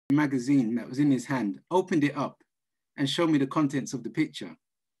magazine that was in his hand, opened it up and showed me the contents of the picture.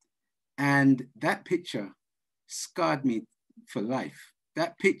 And that picture scarred me for life.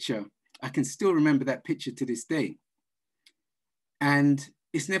 That picture, I can still remember that picture to this day. And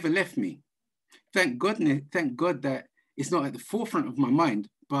it's never left me. Thank God that it's not at the forefront of my mind,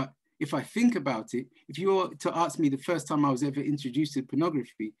 but if I think about it, if you were to ask me the first time I was ever introduced to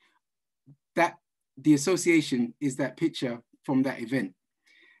pornography, that the association is that picture from that event.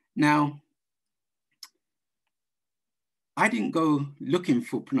 Now, I didn't go looking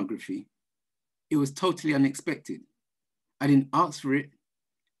for pornography. It was totally unexpected. I didn't ask for it,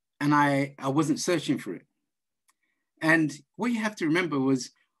 and I wasn't searching for it. And what you have to remember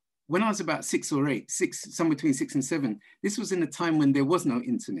was when I was about 6 or 8, somewhere between 6 and 7, this was in a time when there was no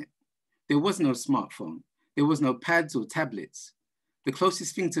internet. There was no smartphone. There was no pads or tablets. The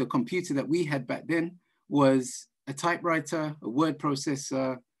closest thing to a computer that we had back then was a typewriter, a word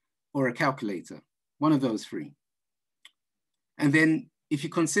processor, or a calculator, one of those three. And then if you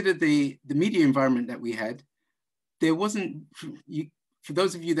consider the media environment that we had, there wasn't, for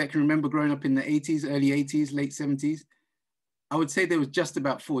those of you that can remember growing up in the 80s, early 80s, late 70s, I would say there was just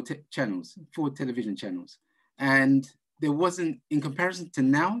about 4 television channels. And there wasn't, in comparison to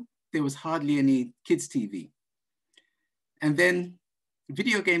now, there was hardly any kids' TV. And then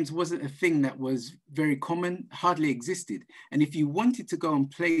video games wasn't a thing that was very common, hardly existed. And if you wanted to go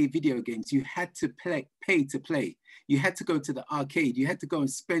and play video games, you had to pay to play. You had to go to the arcade. You had to go and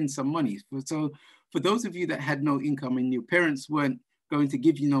spend some money. So for those of you that had no income and your parents weren't going to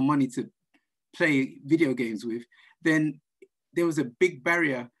give you no money to play video games with, then there was a big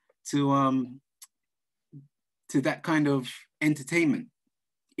barrier to that kind of entertainment.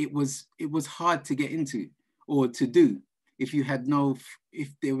 It was hard to get into or to do if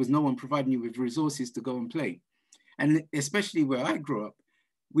there was no one providing you with resources to go and play. And especially where I grew up,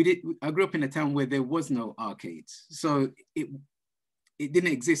 I grew up in a town where there was no arcades. So it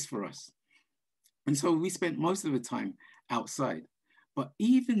didn't exist for us. And so we spent most of the time outside. But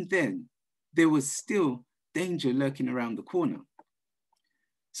even then, there was still danger lurking around the corner.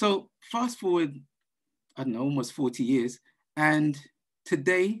 So fast forward, I don't know, almost 40 years. And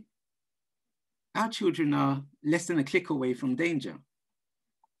today, our children are less than a click away from danger.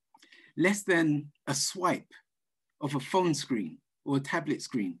 Less than a swipe of a phone screen or a tablet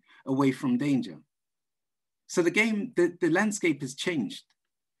screen away from danger. So the landscape has changed.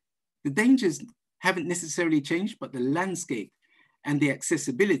 The dangers haven't necessarily changed, but the landscape and the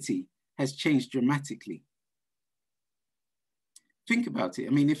accessibility has changed dramatically. Think about it. I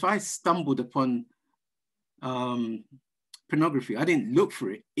mean, if I stumbled upon pornography, I didn't look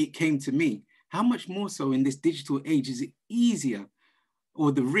for it, it came to me. How much more so in this digital age is it easier,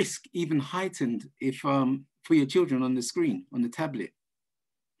 or the risk even heightened if for your children on the screen, on the tablet?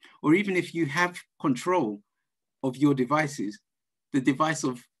 Or even if you have control of your devices, the device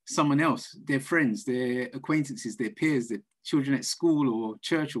of someone else, their friends, their acquaintances, their peers, their children at school or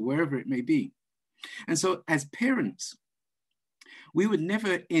church or wherever it may be. And so as parents, we would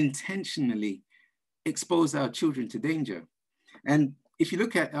never intentionally expose our children to danger. And if you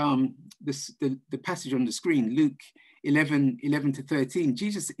look at the passage on the screen, Luke 11 to 13,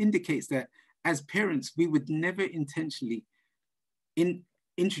 Jesus indicates that as parents, we would never intentionally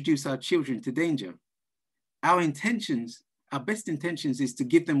introduce our children to danger. Our best intentions is to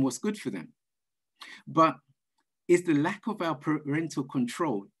give them what's good for them. But is the lack of our parental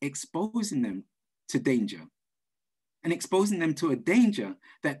control exposing them to danger and exposing them to a danger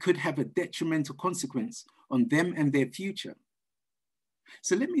that could have a detrimental consequence on them and their future?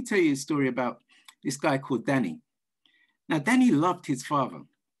 So let me tell you a story about this guy called Danny. Now, Danny loved his father.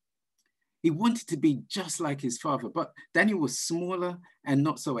 He wanted to be just like his father, but Danny was smaller and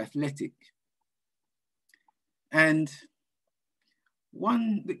not so athletic. And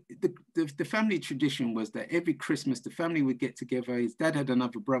the family tradition was that every Christmas, the family would get together. His dad had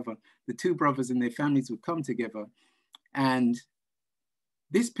another brother. The two brothers and their families would come together. And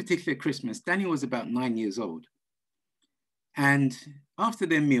this particular Christmas, Danny was about 9 years old. And after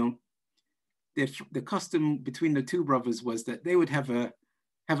their meal, the custom between the two brothers was that they would have a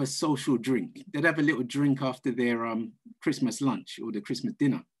social drink. They'd have a little drink after their Christmas lunch or the Christmas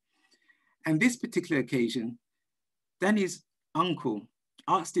dinner. And this particular occasion, Danny's uncle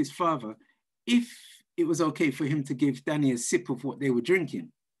asked his father if it was okay for him to give Danny a sip of what they were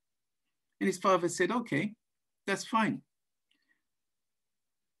drinking. And his father said, okay, that's fine.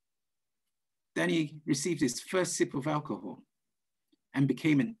 Danny received his first sip of alcohol and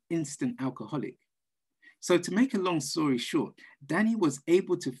became an instant alcoholic. So to make a long story short, Danny was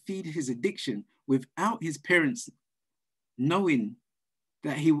able to feed his addiction without his parents knowing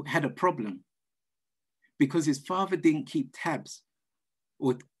that he had a problem because his father didn't keep tabs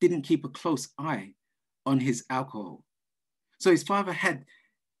or didn't keep a close eye on his alcohol. So his father had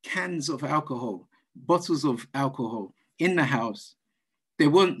cans of alcohol, bottles of alcohol in the house. They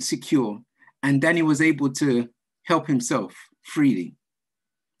weren't secure, and Danny was able to help himself freely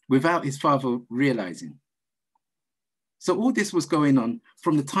without his father realizing. So all this was going on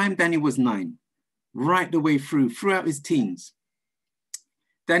from the time Danny was 9, right the way throughout his teens.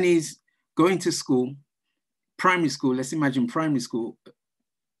 Danny's going to school, primary school, let's imagine primary school,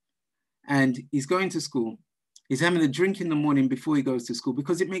 and he's going to school. He's having a drink in the morning before he goes to school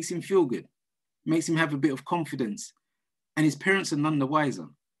because it makes him feel good, makes him have a bit of confidence, and his parents are none the wiser.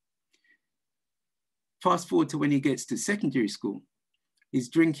 Fast forward to when he gets to secondary school, he's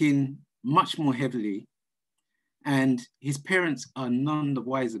drinking much more heavily, and his parents are none the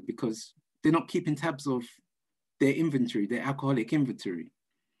wiser because they're not keeping tabs of their inventory, their alcoholic inventory.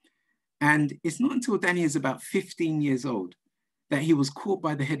 And it's not until Danny is about 15 years old that he was caught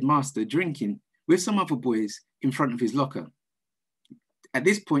by the headmaster drinking with some other boys in front of his locker. At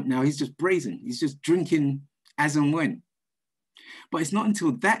this point now, he's just brazen. He's just drinking as and when. But it's not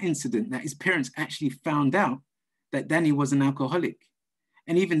until that incident that his parents actually found out that Danny was an alcoholic.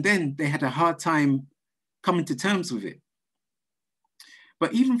 And even then, they had a hard time coming to terms with it.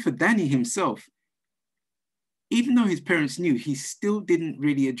 But even for Danny himself, even though his parents knew, he still didn't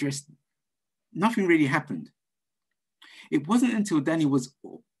really address, nothing really happened. It wasn't until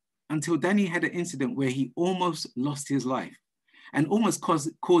Danny had an incident where he almost lost his life and almost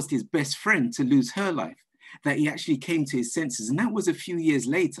caused his best friend to lose her life that he actually came to his senses. And that was a few years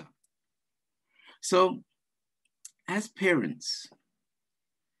later. So as parents,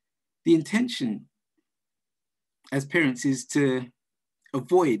 the intention as parents is to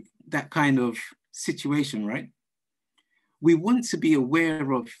avoid that kind of situation, right? We want to be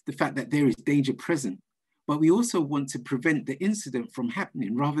aware of the fact that there is danger present, but we also want to prevent the incident from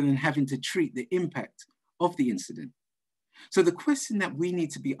happening rather than having to treat the impact of the incident. So the question that we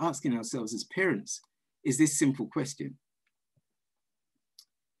need to be asking ourselves as parents is this simple question.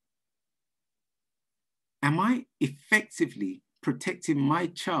 Am I effectively protecting my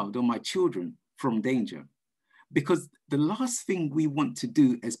child or my children from danger? Because the last thing we want to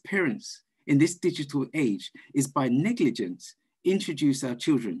do as parents in this digital age is by negligence, introduce our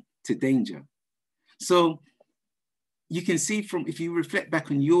children to danger. So you can see from, if you reflect back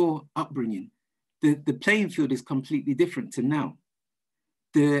on your upbringing, the playing field is completely different to now.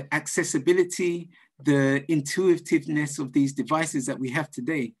 The accessibility, the intuitiveness of these devices that we have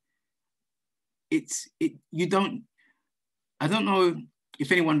today, I don't know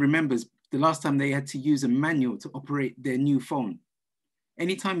if anyone remembers the last time they had to use a manual to operate their new phone.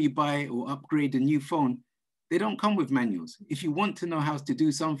 Anytime you buy or upgrade a new phone, they don't come with manuals. If you want to know how to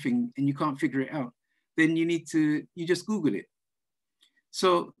do something and you can't figure it out, then you just Google it.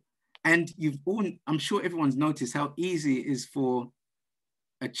 So, and I'm sure everyone's noticed how easy it is for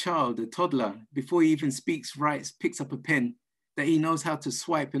a child, a toddler, before he even speaks, writes, picks up a pen, that he knows how to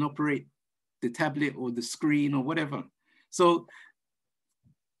swipe and operate the tablet or the screen or whatever. So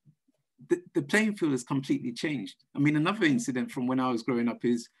the playing field has completely changed. I mean, another incident from when I was growing up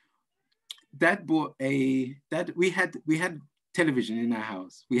is we had television in our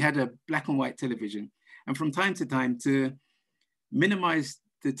house. We had a black and white television. And from time to time, to minimize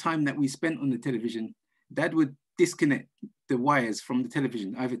the time that we spent on the television, Dad would disconnect the wires from the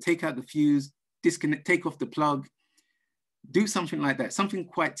television, either take out the fuse, disconnect, take off the plug, do something like that, something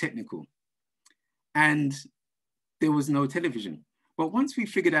quite technical. And there was no television. But once we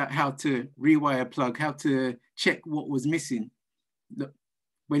figured out how to rewire a plug, how to check what was missing, look,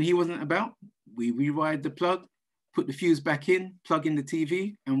 when he wasn't about, we rewired the plug, put the fuse back in, plug in the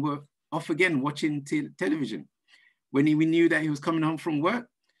TV, and we're off again watching television. When we knew that he was coming home from work,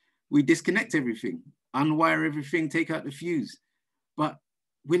 we disconnect everything, unwire everything, take out the fuse. But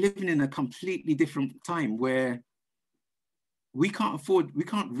we're living in a completely different time where we can't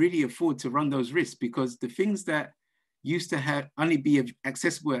really afford to run those risks, because the things that used to only be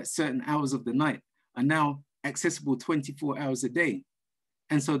accessible at certain hours of the night are now accessible 24 hours a day.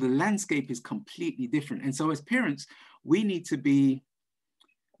 And so the landscape is completely different. And so as parents, we need to be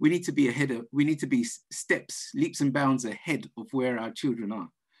steps, leaps and bounds ahead of where our children are.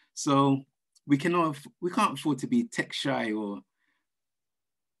 So we can't afford to be tech shy, or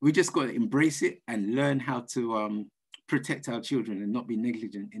we just got to embrace it and learn how to protect our children and not be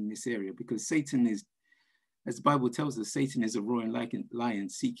negligent in this area, because Satan is, as the Bible tells us, Satan is a roaring lion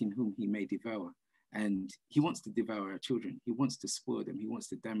seeking whom he may devour. And he wants to devour our children. He wants to spoil them. He wants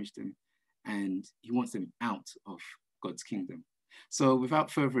to damage them. And he wants them out of God's kingdom. So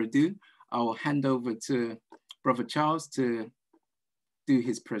without further ado, I'll hand over to Brother Charles to do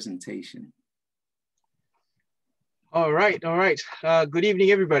his presentation. All right. Good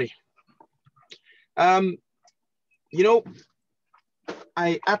evening, everybody. You know,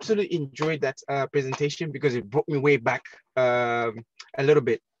 I absolutely enjoyed that presentation because it brought me way back a little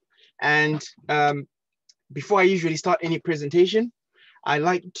bit. And before I usually start any presentation, I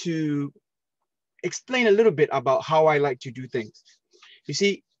like to explain a little bit about how I like to do things. You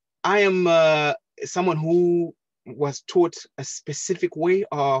see, I am someone who was taught a specific way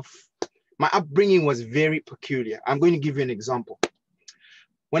of, my upbringing was very peculiar. I'm going to give you an example.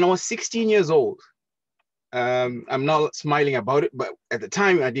 When I was 16 years old, I'm not smiling about it, but at the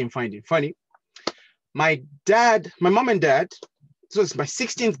time I didn't find it funny. My mom and dad, so it's my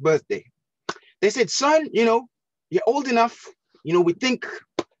 16th birthday. They said, son, you're old enough. We think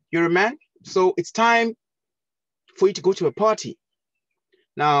you're a man. So it's time for you to go to a party.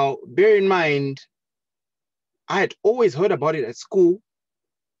 Now, bear in mind, I had always heard about it at school,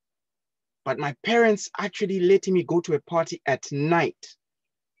 but my parents actually letting me go to a party at night.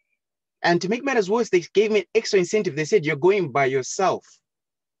 And to make matters worse, they gave me an extra incentive. They said, you're going by yourself.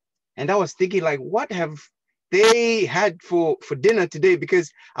 And I was thinking, like, what have they had for dinner today?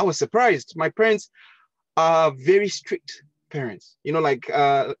 Because I was surprised. My parents are very strict parents.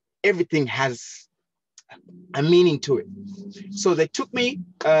 Everything has a meaning to it. So they took me,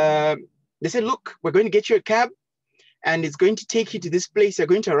 they said, look, we're going to get you a cab and it's going to take you to this place. You're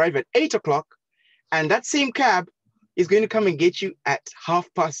going to arrive at 8 o'clock. And that same cab is going to come and get you at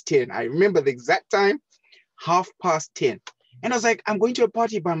 10:30. I remember the exact time, 10:30. And I was like, I'm going to a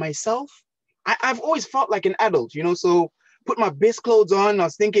party by myself. I've always felt like an adult, so put my best clothes on. I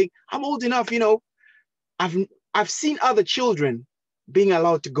was thinking, I'm old enough, I've seen other children being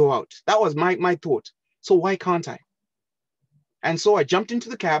allowed to go out. That was my thought. So why can't I? And so I jumped into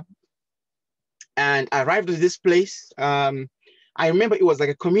the cab and I arrived at this place. I remember it was like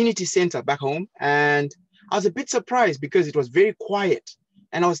a community center back home. And I was a bit surprised because it was very quiet.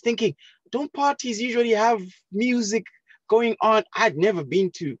 And I was thinking, don't parties usually have music going on? I'd never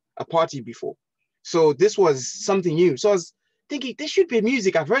been to a party before. So this was something new. So I was thinking, there should be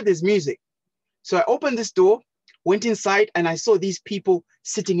music. I've heard there's music. So I opened this door, went inside, and I saw these people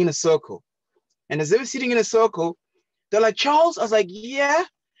sitting in a circle. And as they were sitting in a circle, they're like, Charles? I was like, yeah.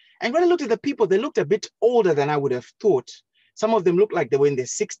 And when I looked at the people, they looked a bit older than I would have thought. Some of them looked like they were in their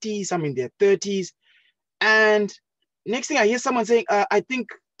 60s, some in their 30s. And next thing I hear someone saying, I think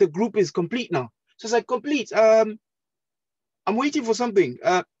the group is complete now. So it's like, complete. I'm waiting for something.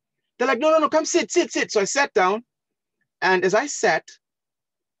 They're like, no, come sit. So I sat down. And as I sat,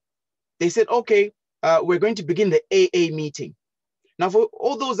 they said, okay, we're going to begin the AA meeting. Now, for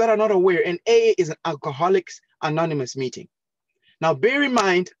all those that are not aware, an AA is an Alcoholics Anonymous meeting. Now, bear in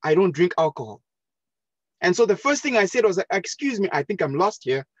mind, I don't drink alcohol. And so the first thing I said was, excuse me, I think I'm lost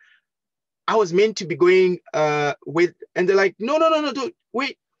here. I was meant to be going with, and they're like, no, don't,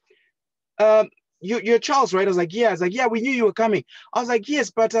 wait. You're Charles, right? I was like, yeah. We knew you were coming. I was like, yes,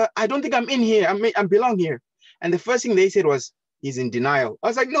 but I don't think I'm in here. I belong here. And the first thing they said was, he's in denial. I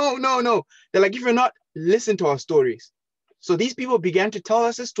was like, no. They're like, if you're not, listen to our stories. So these people began to tell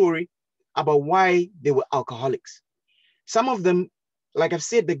us a story about why they were alcoholics. Some of them, like I've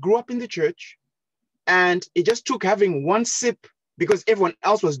said, they grew up in the church and it just took having one sip because everyone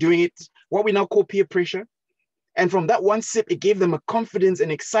else was doing it, what we now call peer pressure. And from that one sip, it gave them a confidence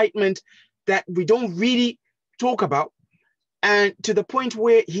and excitement that we don't really talk about. And to the point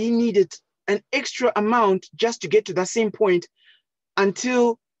where he needed an extra amount just to get to that same point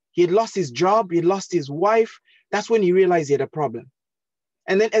until he had lost his job, he had lost his wife. That's when he realized he had a problem.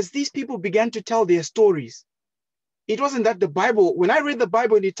 And then as these people began to tell their stories, it wasn't that the Bible, when I read the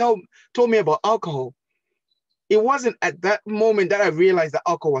Bible and it told me about alcohol, it wasn't at that moment that I realized that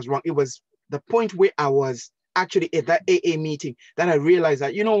alcohol was wrong. It was the point where I was actually at that AA meeting that I realized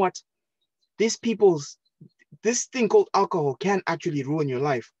that, you know what, this thing called alcohol can actually ruin your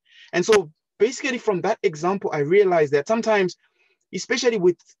life. And so basically from that example, I realized that sometimes, especially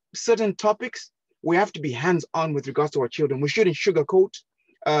with certain topics, we have to be hands-on with regards to our children. We shouldn't sugarcoat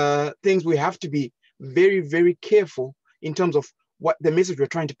things. We have to be very, very careful in terms of what the message we're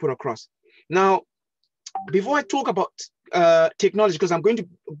trying to put across. Now, before I talk about technology, because I'm going to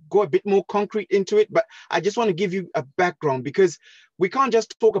go a bit more concrete into it, but I just want to give you a background because we can't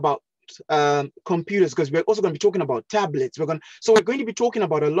just talk about computers because we're also going to be talking about tablets. So we're going to be talking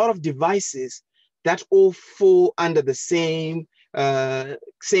about a lot of devices that all fall under the same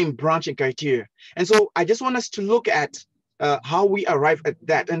branching criteria. And so I just want us to look at how we arrive at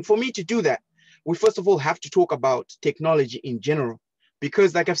that. And for me to do that, we first of all have to talk about technology in general,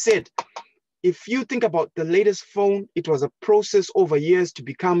 because like I've said, if you think about the latest phone, it was a process over years to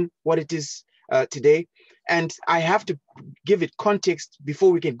become what it is today. And I have to give it context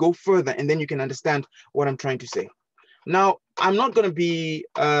before we can go further, and then you can understand what I'm trying to say. Now, I'm not going to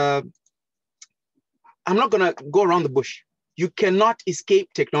go around the bush. You cannot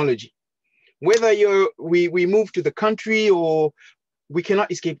escape technology. Whether we move to the country or we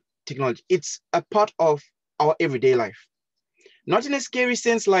cannot escape technology. It's a part of our everyday life. Not in a scary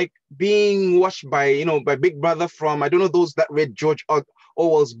sense, like being watched by, by Big Brother from, I don't know, those that read George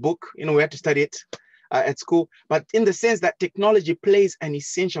Orwell's book, we had to study it at school, but in the sense that technology plays an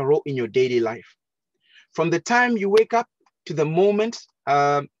essential role in your daily life. From the time you wake up to the moment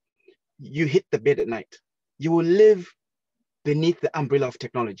you hit the bed at night, you will live beneath the umbrella of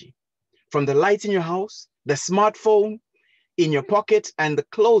technology. From the lights in your house, the smartphone in your pocket, and the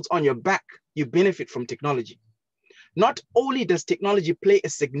clothes on your back, you benefit from technology. Not only does technology play a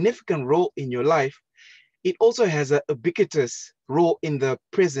significant role in your life, it also has an ubiquitous role in the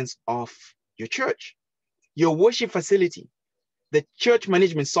presence of your church, your worship facility, the church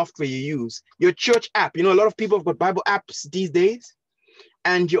management software you use, your church app. A lot of people have got Bible apps these days,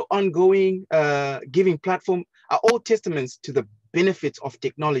 and your ongoing giving platform are all testaments to the benefits of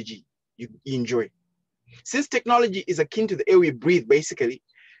technology you enjoy. Since technology is akin to the air we breathe, basically,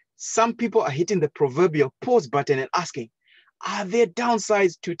 some people are hitting the proverbial pause button and asking, are there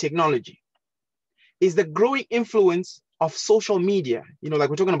downsides to technology? Is the growing influence of social media, like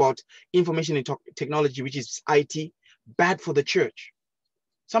we're talking about information and technology, which is IT, bad for the church?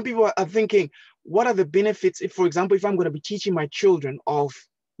 Some people are thinking, what are the benefits if, for example, if I'm going to be teaching my children of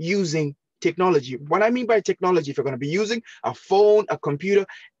using technology? What I mean by technology, if you're going to be using a phone, a computer,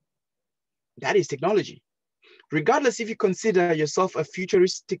 that is technology. Regardless if you consider yourself a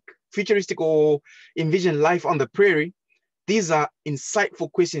futuristic or envision life on the prairie, these are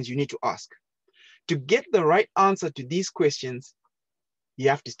insightful questions you need to ask. To get the right answer to these questions, you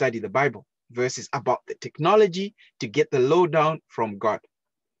have to study the Bible verses about the technology to get the lowdown from God.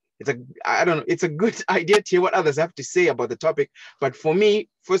 It's a good idea to hear what others have to say about the topic. But for me,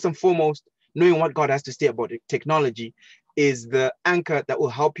 first and foremost, knowing what God has to say about technology is the anchor that will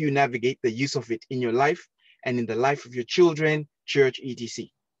help you navigate the use of it in your life and in the life of your children, church, etc.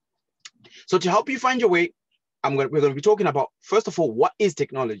 So to help you find your way, we're going to be talking about, first of all, what is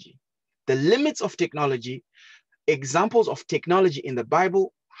technology? The limits of technology, examples of technology in the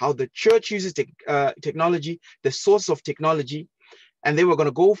Bible, how the church uses technology, the source of technology, and then we're going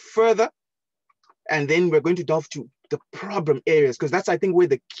to go further, and then we're going to delve to the problem areas, because that's, I think, where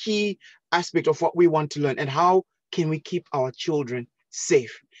the key aspect of what we want to learn, and how can we keep our children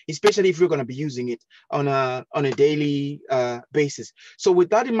safe, especially if we're going to be using it on a daily basis. So with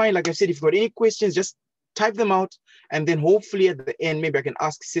that in mind, like I said, if you've got any questions, just type them out, and then hopefully at the end, maybe I can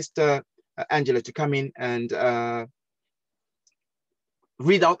ask Sister Angela to come in and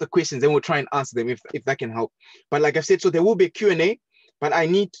read out the questions, then we'll try and answer them if that can help. But like I've said, so there will be a Q&A, but I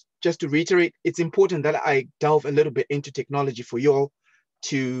need just to reiterate, it's important that I delve a little bit into technology for you all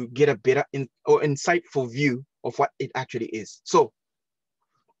to get a better or insightful view of what it actually is. So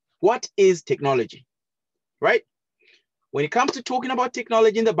what is technology, right? When it comes to talking about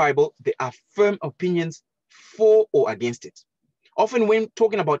technology in the Bible, there are firm opinions for or against it. Often when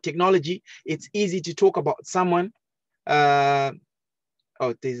talking about technology, it's easy to talk about someone. Someone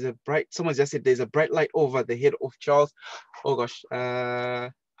just said there's a bright light over the head of Charles. Oh gosh,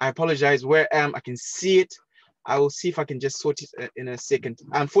 I apologize. Where I am, I can see it. I will see if I can just sort it in a second.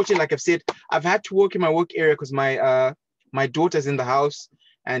 Unfortunately, like I've said, I've had to work in my work area because my daughter's in the house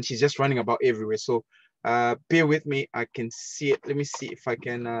and she's just running about everywhere. So bear with me. I can see it. Let me see if I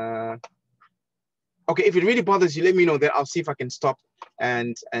can. Okay, if it really bothers you, let me know. Then I'll see if I can stop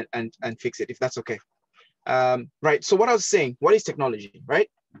and fix it, if that's okay. Right. So what I was saying, what is technology, right?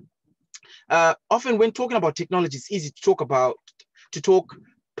 Often when talking about technology, it's easy to talk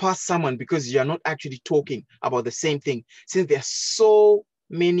past someone because you're not actually talking about the same thing, since there are so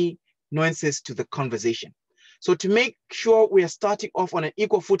many nuances to the conversation. So to make sure we are starting off on an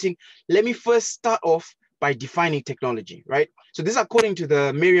equal footing, let me first start off by defining technology, right? So this, according to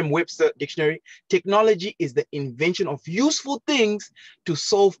the Merriam-Webster dictionary, technology is the invention of useful things to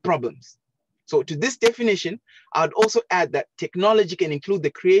solve problems. So to this definition, I'd also add that technology can include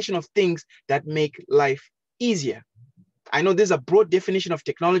the creation of things that make life easier. I know there's a broad definition of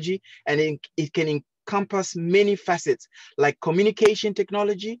technology, and it can encompass many facets like communication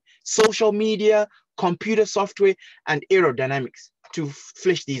technology, social media, computer software, and aerodynamics. To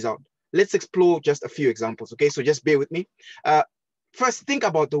flesh these out, let's explore just a few examples, okay? So just bear with me. First, think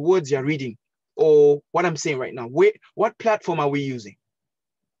about the words you're reading or what I'm saying right now. What platform are we using?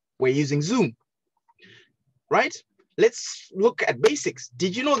 We're using Zoom, right? Let's look at basics.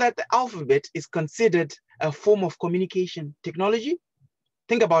 Did you know that the alphabet is considered a form of communication technology?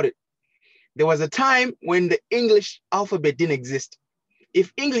 Think about it. There was a time when the English alphabet didn't exist.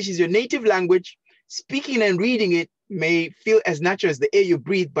 If English is your native language, speaking and reading it may feel as natural as the air you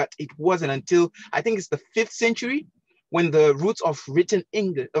breathe, but it wasn't until, I think it's the 5th century, when the roots of written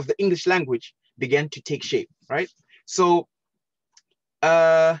English, of the English language began to take shape, right? So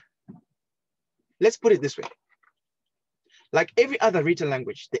let's put it this way. Like every other written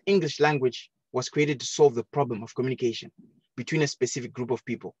language, the English language was created to solve the problem of communication between a specific group of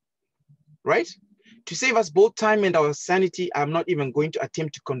people, right? To save us both time and our sanity, I'm not even going to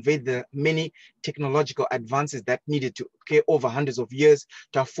attempt to convey the many technological advances that needed to occur over hundreds of years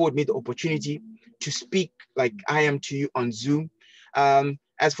to afford me the opportunity to speak like I am to you on Zoom.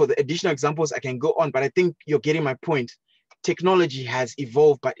 As for the additional examples, I can go on, but I think you're getting my point. Technology has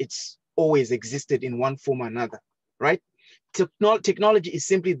evolved, but it's always existed in one form or another, right? Technology is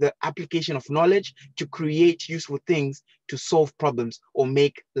simply the application of knowledge to create useful things to solve problems or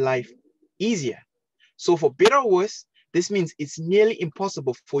make life easier. So for better or worse, this means it's nearly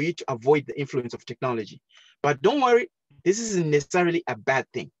impossible for you to avoid the influence of technology. But don't worry, this isn't necessarily a bad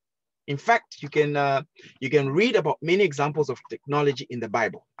thing. In fact, you can read about many examples of technology in the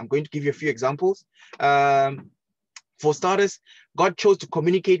Bible. I'm going to give you a few examples. For starters, God chose to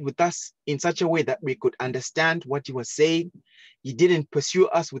communicate with us in such a way that we could understand what he was saying. He didn't pursue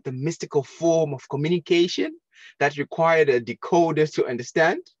us with a mystical form of communication that required a decoder to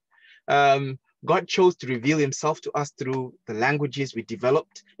understand. God chose to reveal himself to us through the languages we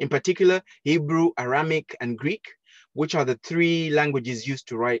developed, in particular, Hebrew, Aramaic, and Greek, which are the 3 languages used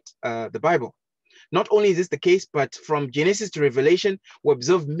to write the Bible. Not only is this the case, but from Genesis to Revelation, we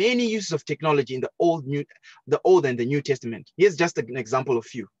observe many uses of technology in the Old and the New Testament. Here's just an example of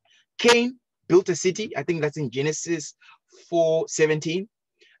few. Cain built a city. I think that's in Genesis 4:17.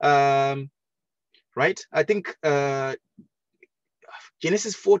 Right? I think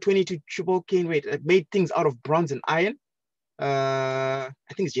Genesis 4:22, Cain made things out of bronze and iron. I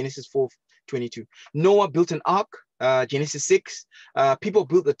think it's Genesis 4:22. Noah built an ark. Genesis 6. People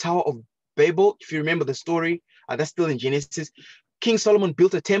built the Tower of Babel, if you remember the story, that's still in Genesis. King Solomon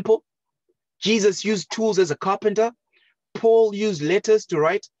built a temple. Jesus used tools as a carpenter. Paul used letters to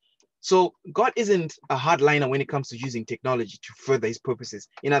write. So God isn't a hardliner when it comes to using technology to further his purposes.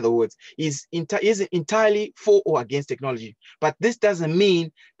 In other words, he's entirely for or against technology. But this doesn't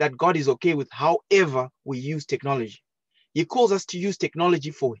mean that God is okay with however we use technology. He calls us to use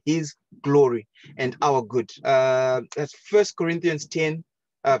technology for his glory and our good. That's 1 Corinthians 10,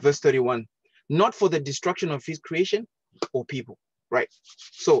 verse 31. Not for the destruction of his creation or people, right?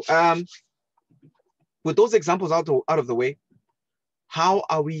 So with those examples out of the way, how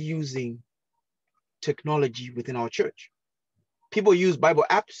are we using technology within our church? People use Bible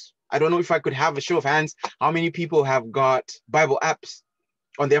apps. I don't know if I could have a show of hands. How many people have got Bible apps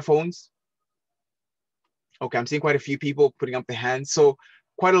on their phones? Okay, I'm seeing quite a few people putting up their hands. So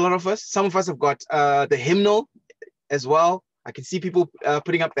quite a lot of us. Some of us have got the hymnal as well. I can see people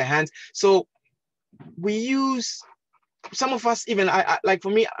putting up their hands. So we use, some of us even, I like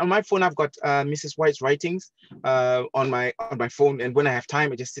for me on my phone, I've got Mrs. White's writings on my phone, and when I have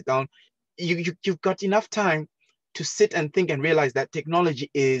time, I just sit down. You've got enough time to sit and think and realize that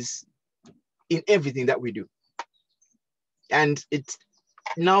technology is in everything that we do, and it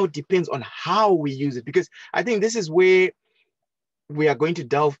now depends on how we use it, because I think this is where we are going to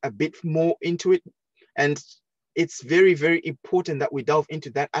delve a bit more into it, and it's very, very important that we delve into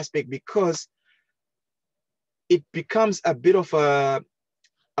that aspect, because it becomes a bit of a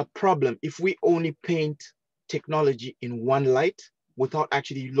problem if we only paint technology in one light without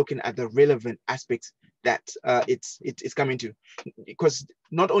actually looking at the relevant aspects that it's coming to. Because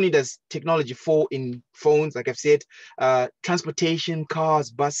not only does technology fall in phones, like I've said, transportation,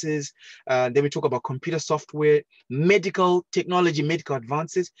 cars, buses, then we talk about computer software, medical technology, medical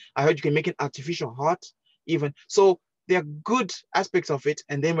advances. I heard you can make an artificial heart even. So there are good aspects of it.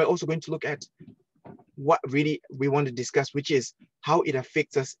 And then we're also going to look at what really we want to discuss, which is how it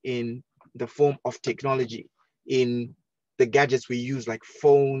affects us in the form of technology in the gadgets we use, like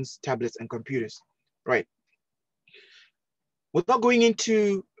phones, tablets, and computers, right? Without going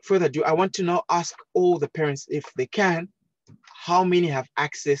into further ado, I want to now ask all the parents, if they can, how many have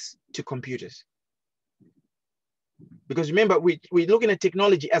access to computers? Because remember, we're looking at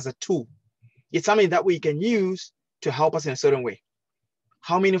technology as a tool. It's something that we can use to help us in a certain way.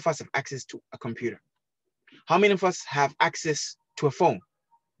 How many of us have access to a computer? How many of us have access to a phone?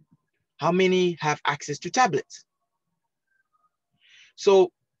 how many have access to tablets?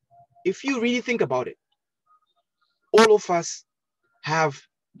 So if you really think about it, all of us have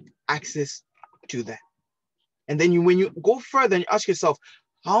access to that. And then when you go further and ask yourself,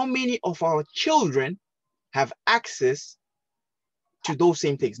 how many of our children have access to those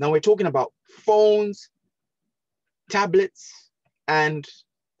same things? Now we're talking about phones, tablets, and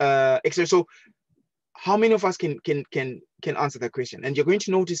etc. So how many of us can answer that question? And you're going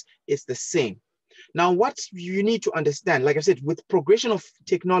to notice it's the same. Now, what you need to understand, like I said, with progression of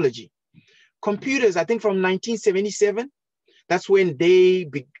technology, computers, I think from 1977, that's when they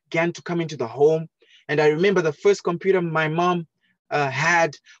began to come into the home. And I remember the first computer my mom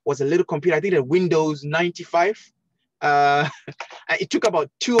had was a little computer, I think a Windows 95. It took about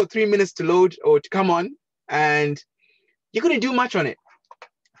 2 or 3 minutes to load or to come on, and you couldn't do much on it,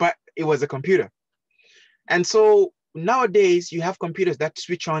 but it was a computer. And so nowadays you have computers that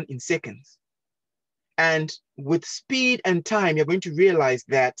switch on in seconds. And with speed and time, you're going to realize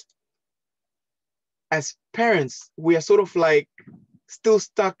that as parents, we are sort of like still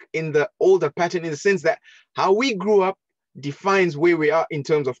stuck in the older pattern, in the sense that how we grew up defines where we are in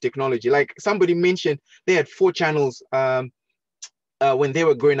terms of technology. Like somebody mentioned, they had 4 channels when they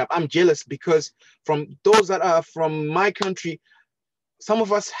were growing up. I'm jealous because from those that are from my country, some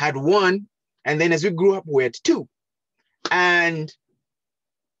of us had 1, and then as we grew up, we had 2. And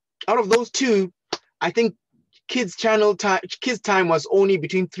out of those 2, I think kids time was only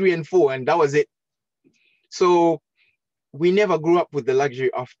between 3 and 4, and that was it. So we never grew up with the luxury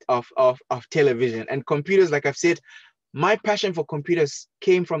of television and computers. Like I've said, my passion for computers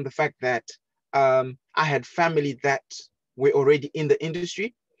came from the fact that I had family that were already in the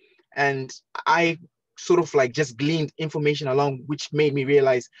industry, and I sort of like just gleaned information along, which made me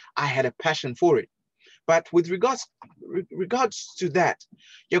realize I had a passion for it. But with regards to that,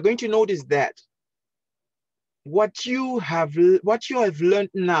 you're going to notice that what you have learned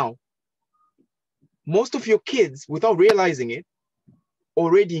now, most of your kids, without realizing it,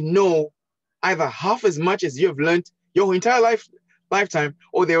 already know either half as much as you have learned your entire lifetime,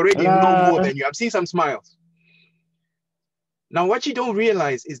 or they already know more than you. I've seen some smiles. Now, what you don't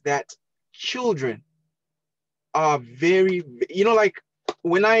realize is that children are very, like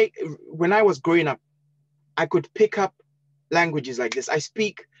when I was growing up, I could pick up languages like this. I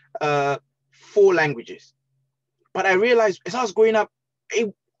speak 4 languages. But I realized as I was growing up,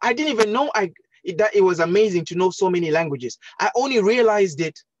 I didn't even know that it was amazing to know so many languages. I only realized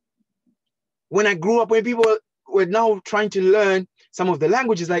it when I grew up, when people were now trying to learn some of the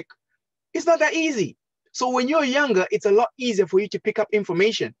languages. Like, it's not that easy. So when you're younger, it's a lot easier for you to pick up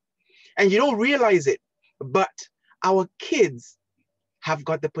information, and you don't realize it. But our kids have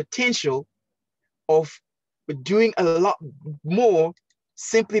got the potential of doing a lot more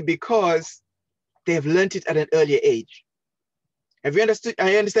simply because they've learned it at an earlier age. Have you understood?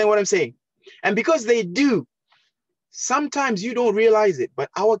 I understand what I'm saying. And because they do, sometimes you don't realize it, but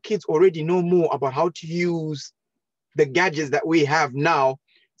our kids already know more about how to use the gadgets that we have now,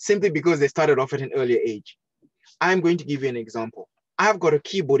 simply because they started off at an earlier age. I'm going to give you an example. I've got a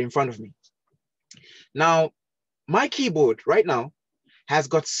keyboard in front of me. Now, my keyboard right now has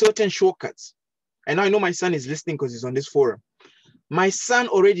got certain shortcuts. And I know my son is listening because he's on this forum. My son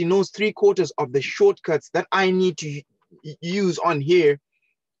already knows 3/4 of the shortcuts that I need to use on here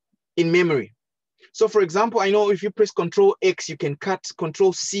in memory. So for example, I know if you press Control X, you can cut.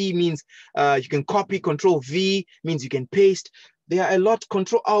 Control C means you can copy. Control V means you can paste. There are a lot.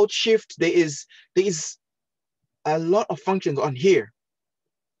 Control Alt Shift. There is a lot of functions on here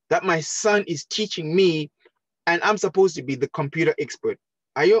that my son is teaching me, and I'm supposed to be the computer expert.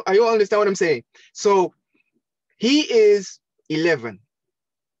 Are you understand what I'm saying? So he is 11.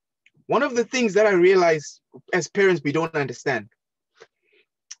 One of the things that I realize as parents we don't understand,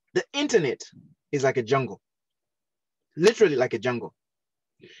 the internet is like a jungle, literally like a jungle.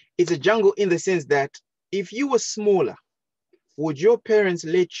 It's a jungle in the sense that if you were smaller, would your parents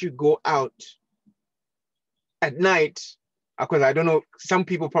let you go out at night? Because I don't know, some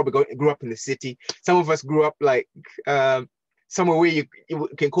people probably grew up in the city. Some of us grew up like somewhere where you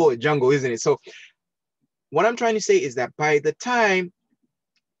can call it jungle, isn't it? So what I'm trying to say is that by the time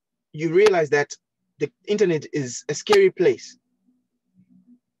you realize that the internet is a scary place,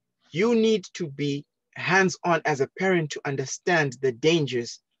 you need to be hands-on as a parent to understand the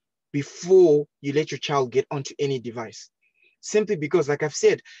dangers before you let your child get onto any device. Simply because, like I've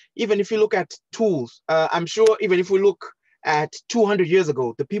said, even if you look at tools, I'm sure even if we look at 200 years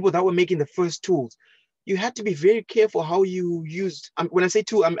ago, the people that were making the first tools, you had to be very careful how you used. When I say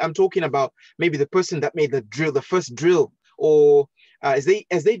tool, I'm talking about maybe the person that made the drill, the first drill, or as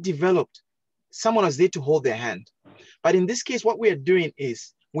they developed, someone was there to hold their hand. But in this case, what we are doing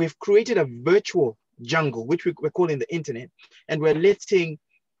is we've created a virtual jungle, which we're calling the internet, and we're letting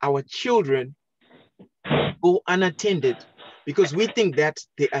our children go unattended because we think that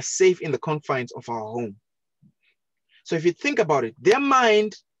they are safe in the confines of our home. So if you think about it, their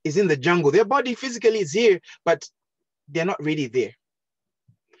mind is in the jungle. Their body physically is here, but they're not really there.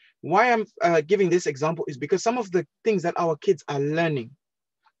 Why I'm giving this example is because some of the things that our kids are learning,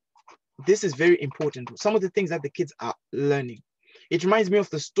 this is very important. Some of the things that the kids are learning. It reminds me of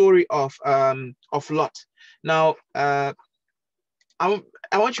the story of Lot. Now, I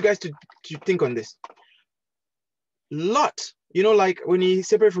want you guys to think on this. Lot, you know, like when he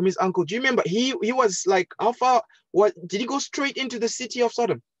separated from his uncle, do you remember he was like, how far, what, did he go straight into the city of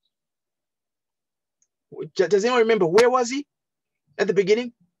Sodom? Does anyone remember, where was he at the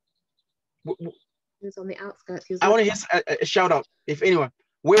beginning? He was on the outskirts. I want to hear a shout out, if anyone.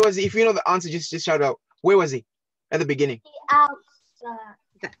 Where was he? If you know the answer, just shout out. Where was he at the beginning? The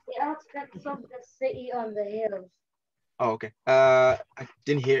outskirts of the city on the hills. Oh, okay. I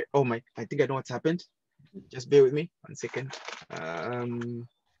didn't hear. Oh my, I think I know what's happened. Just bear with me 1 second.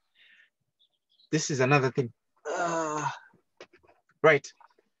 This is another thing. Right.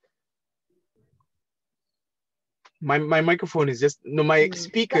 My microphone is just, no, my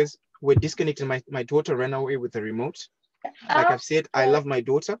speakers were disconnected. My daughter ran away with the remote. Like I've said, I love my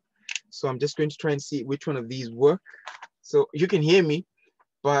daughter. So I'm just going to try and see which one of these work. So you can hear me,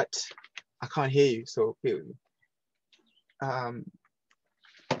 but I can't hear you. So bear with me.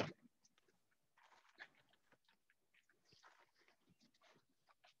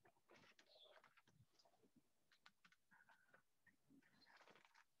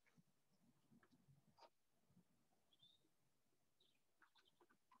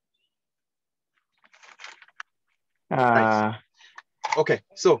 Right. Okay,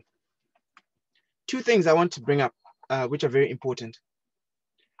 so 2 things I want to bring up, which are very important.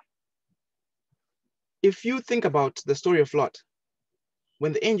 If you think about the story of Lot,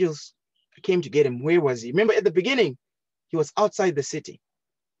 when the angels came to get him, where was he? Remember at the beginning, he was outside the city.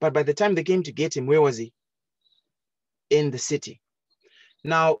 But by the time they came to get him, where was he? In the city.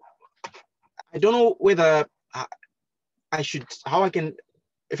 Now, I don't know whether I should, how I can,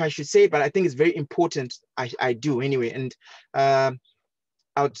 if I should say it, but I think it's very important. I do anyway. And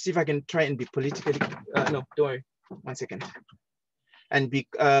I'll see if I can try and be politically, no, don't worry, 1 second. And be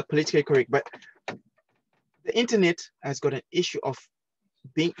politically correct. But the internet has got an issue of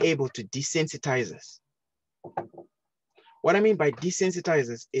being able to desensitize us. What I mean by desensitize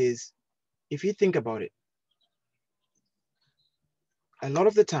us is, if you think about it, a lot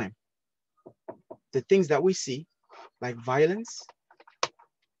of the time, the things that we see, like violence,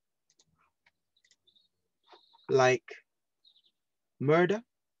 like murder,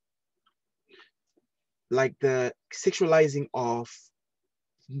 like the sexualizing of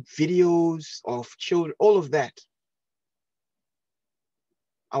videos of children, all of that,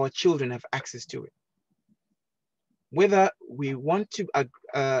 our children have access to it. Whether we want to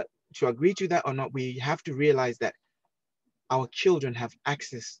agree to that or not, we have to realize that our children have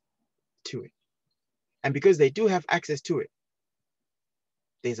access to it. And because they do have access to it,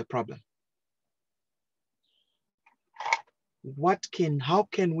 there's a problem. How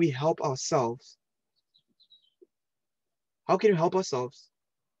can we help ourselves? How can we help ourselves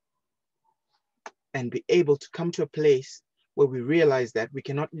and be able to come to a place where we realize that we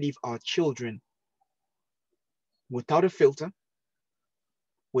cannot leave our children without a filter,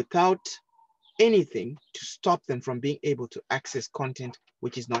 without anything to stop them from being able to access content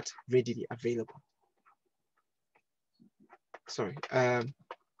which is not readily available? Sorry,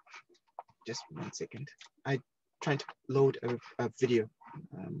 just 1 second. I'm trying to load a video.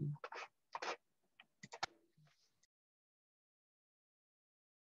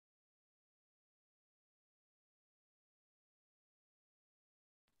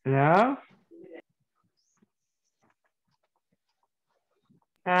 Hello?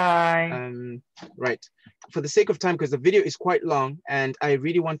 Hi. Right. For the sake of time, because the video is quite long and I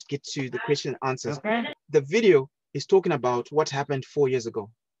really want to get to the question and answers. Okay. The video is talking about what happened 4 years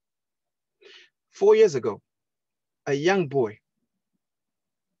ago. 4 years ago, a young boy,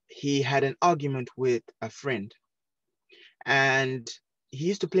 he had an argument with a friend, and he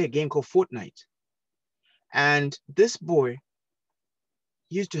used to play a game called Fortnite. And this boy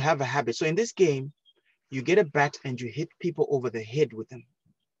used to have a habit. So in this game, you get a bat and you hit people over the head with them.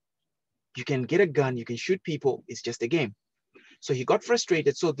 You can get a gun, you can shoot people, it's just a game. So he got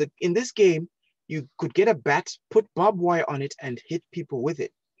frustrated. So in this game, you could get a bat, put barbed wire on it and hit people with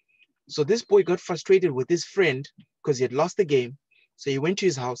it. So this boy got frustrated with his friend because he had lost the game. So he went to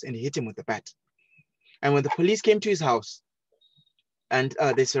his house and he hit him with the bat. And when the police came to his house and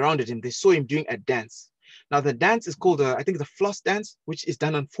they surrounded him, they saw him doing a dance. Now the dance is called, I think the floss dance, which is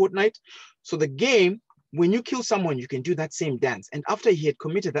done on Fortnite. So the game, when you kill someone, you can do that same dance. And after he had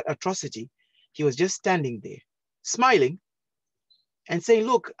committed that atrocity, he was just standing there, smiling and saying,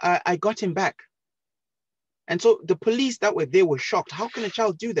 look, I got him back. And so the police that were there were shocked. How can a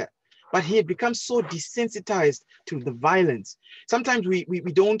child do that? But he had become so desensitized to the violence. Sometimes we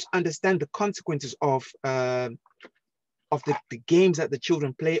don't understand the consequences of the games that the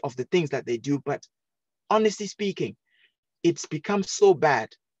children play, of the things that they do. But honestly speaking, it's become so bad.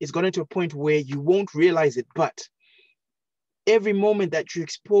 It's gotten to a point where you won't realize it. But every moment that you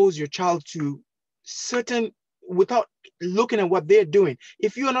expose your child to certain, without looking at what they're doing,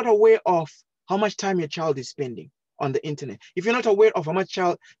 if you are not aware of how much time your child is spending on the internet, if you're not aware of how much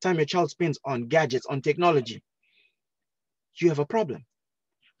time your child spends on gadgets, on technology, you have a problem.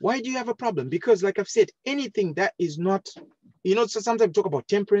 Why do you have a problem? Because like I've said, anything that is not, so sometimes we talk about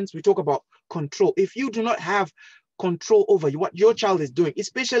temperance, we talk about control. If you do not have control over what your child is doing,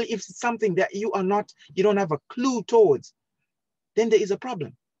 especially if it's something that you don't have a clue towards, then there is a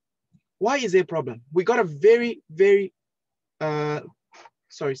problem. Why is there a problem? We got a very, very,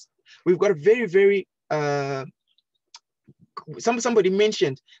 we've got a very, very, somebody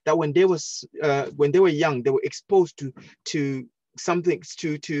mentioned that when they were young, they were exposed to something,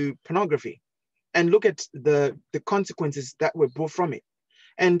 to pornography, and look at the consequences that were brought from it.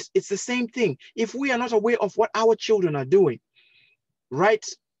 And it's the same thing. If we are not aware of what our children are doing right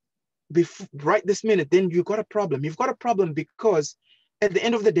this minute, then you've got a problem. You've got a problem because at the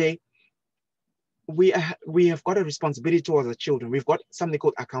end of the day, we have got a responsibility towards our children. We've got something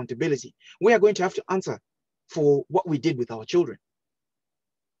called accountability. We are going to have to answer for what we did with our children.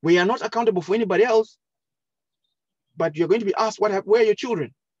 We are not accountable for anybody else, but you're going to be asked, where are your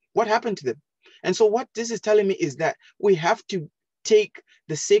children? What happened to them? And so what this is telling me is that we have to take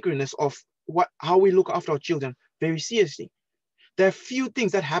the sacredness of how we look after our children very seriously. There are few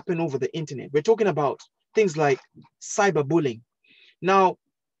things that happen over the internet. We're talking about things like cyberbullying. Now,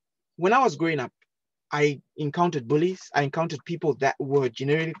 when I was growing up, I encountered bullies. I encountered people that were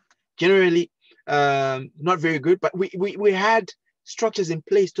generally not very good, but we had structures in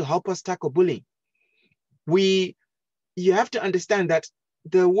place to help us tackle bullying. You have to understand that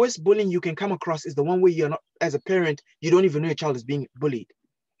the worst bullying you can come across is the one where you're not, as a parent, you don't even know your child is being bullied.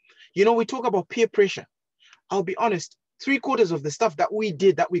 We talk about peer pressure. I'll be honest, 3/4 of the stuff that we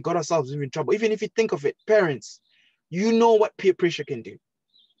did that we got ourselves in trouble, even if you think of it, parents, you know what peer pressure can do.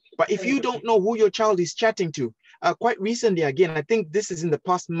 But if you don't know who your child is chatting to, quite recently, again, I think this is in the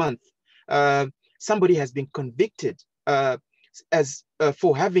past month, somebody has been convicted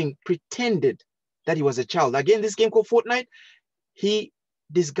for having pretended that he was a child. Again, this game called Fortnite, he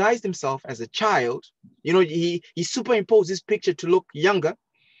disguised himself as a child. He superimposed this picture to look younger.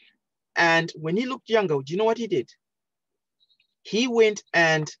 And when he looked younger, do you know what he did? He went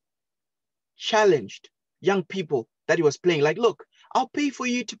and challenged young people that he was playing. Like, look, I'll pay for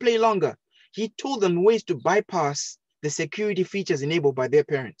you to play longer. He told them ways to bypass the security features enabled by their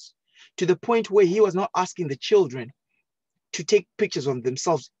parents, to the point where he was not asking the children to take pictures of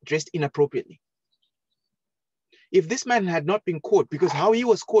themselves dressed inappropriately. If this man had not been caught, because how he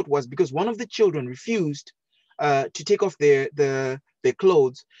was caught was because one of the children refused to take off their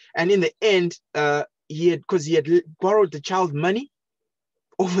clothes, and in the end, because he had borrowed the child money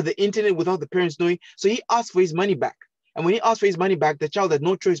over the internet without the parents knowing, so he asked for his money back. And when he asked for his money back, the child had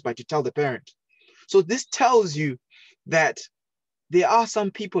no choice but to tell the parent. So this tells you that there are some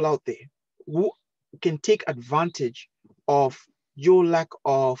people out there who can take advantage of your lack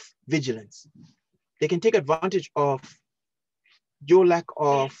of vigilance. They can take advantage of your lack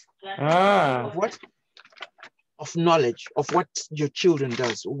of what? Of knowledge of what your children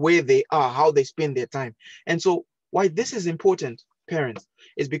does, where they are, how they spend their time. And so why this is important, parents,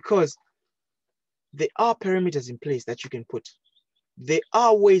 is because there are parameters in place that you can put. There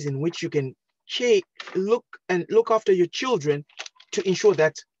are ways in which you can look after your children to ensure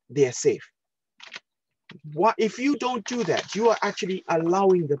that they are safe. If you don't do that, you are actually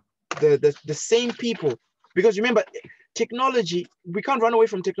allowing the same people, because remember, technology, we can't run away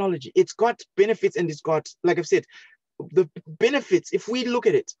from technology. It's got benefits, and it's got, like I've said, the benefits, if we look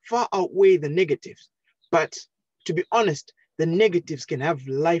at it, far outweigh the negatives. But to be honest, the negatives can have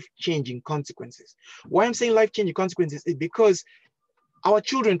life-changing consequences. Why I'm saying life-changing consequences is because our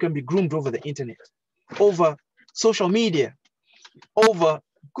children can be groomed over the internet, over social media, over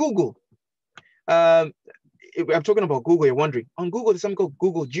Google. I'm talking about Google, you're wondering. On Google, there's something called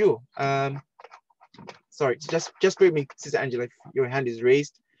Google Duo. Sorry, just wait me, Sister Angela, if your hand is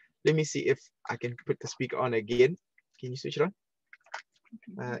raised. Let me see if I can put the speaker on again. Can you switch it on?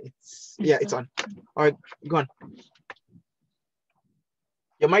 It's on. All right, go on.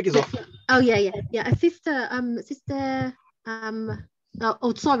 Your mic is off. Oh yeah. A sister,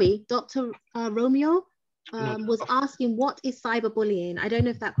 sorry, Dr. Romeo was asking what is cyberbullying. I don't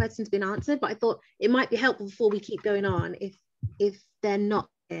know if that question's been answered, but I thought it might be helpful before we keep going on if they're not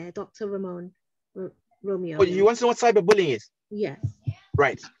there. Dr. Romeo. Oh, you want to know what cyberbullying is? Yes.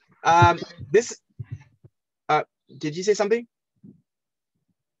 Right. Did you say something?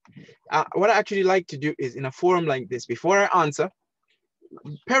 What I actually like to do is in a forum like this, before I answer,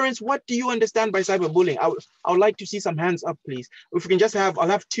 parents, what do you understand by cyberbullying? I would like to see some hands up, please. If we can just I'll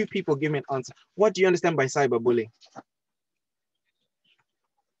have 2 people give me an answer. What do you understand by cyberbullying?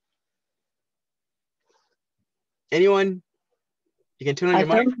 Anyone? You can turn on your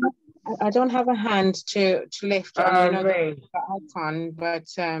mic. I don't have a hand to lift on the icon, but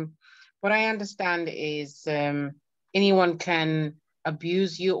what I understand is anyone can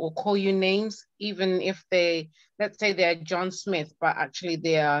abuse you or call you names, even if let's say they're John Smith, but actually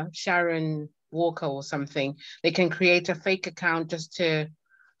they are Sharon Walker or something. They can create a fake account just to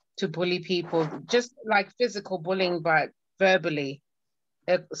bully people, just like physical bullying, but verbally.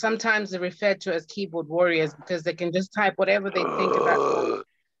 Sometimes they're referred to as keyboard warriors because they can just type whatever they think about.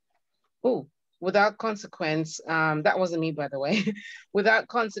 Oh, without consequence. That wasn't me, by the way. Without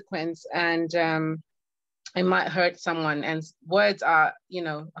consequence, and it might hurt someone. And words are,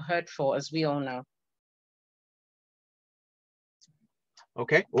 hurtful, as we all know.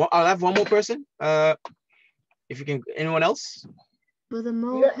 Okay. Well, I'll have one more person. If you can, anyone else? Brother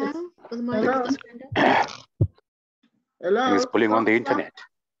Mo, Hello. It's bullying on the internet.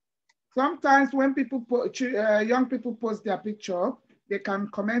 Sometimes when people young people post their picture, they can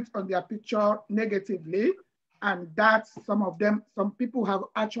comment on their picture negatively, and that some people have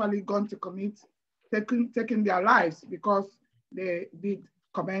actually gone to commit taking their lives because they did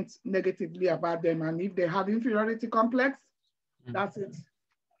comment negatively about them. And if they have inferiority complex, that's it.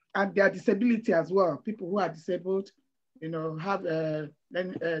 And their disability as well. People who are disabled, have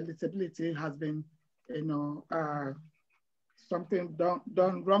disability has been, something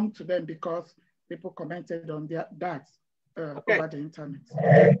done wrong to them because people commented on that over the internet.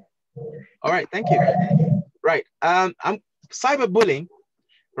 All right, thank you. Right, cyberbullying,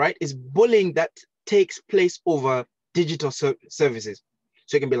 right, is bullying that takes place over digital services.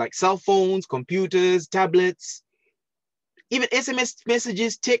 So it can be like cell phones, computers, tablets, even SMS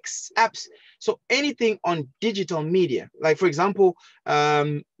messages, texts, apps. So anything on digital media, like for example,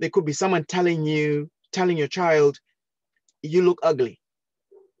 there could be someone telling your child, you look ugly.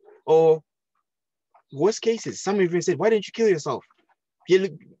 Or worst cases, some even said, why didn't you kill yourself?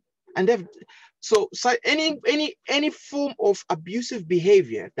 So any form of abusive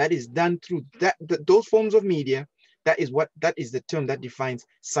behavior that is done through those forms of media, that is the term that defines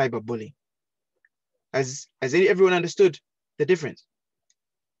cyberbullying. Has everyone understood the difference?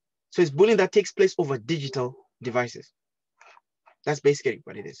 So it's bullying that takes place over digital devices. That's basically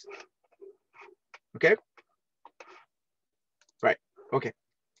what it is. Okay. Right. Okay.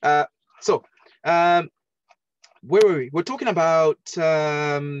 Where were we? We're talking about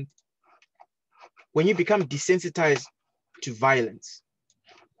when you become desensitized to violence.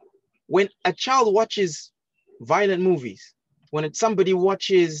 When a child watches violent movies, when somebody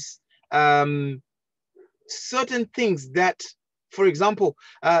watches certain things that, for example,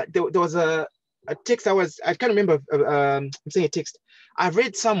 there was a text I can't remember, I'm saying a text, I've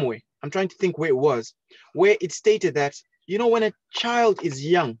read somewhere, I'm trying to think where it was, where it stated that, when a child is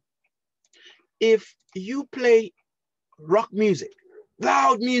young, if you play rock music,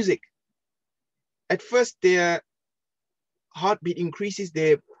 loud music, at first their heartbeat increases,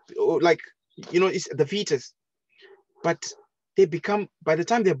 it's the fetus, but they become, by the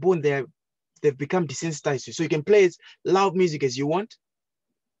time they're born, they've become desensitized. So you can play as loud music as you want,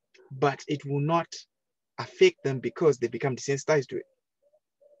 but it will not affect them because they become desensitized to it.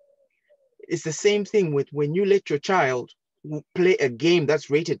 It's the same thing with when you let your child play a game that's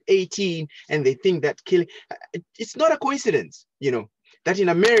rated 18 and they think that killing, it's not a coincidence, that in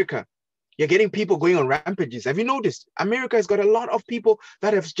America, you're getting people going on rampages. Have you noticed? America has got a lot of people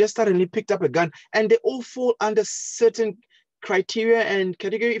that have just suddenly picked up a gun and they all fall under certain criteria and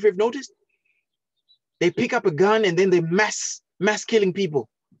category. If you've noticed, they pick up a gun and then they mass killing people.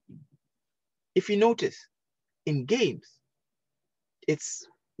 If you notice, in games,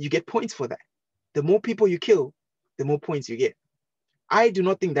 you get points for that. The more people you kill, the more points you get. I do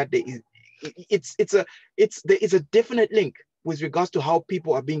not think that there is a definite link with regards to how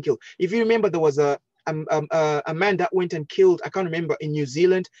people are being killed. If you remember, there was a a man that went and killed, I can't remember, in New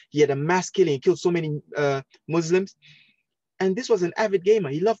Zealand. He had a mass killing, he killed so many Muslims. And this was an avid gamer.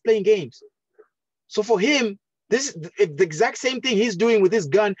 He loved playing games. So for him, this is the exact same thing he's doing with his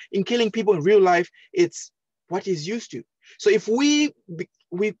gun in killing people in real life. It's what he's used to. So if we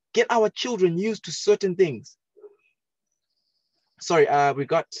get our children used to certain things. Sorry, we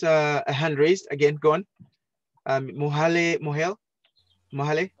got a hand raised again. Go on. Mohale.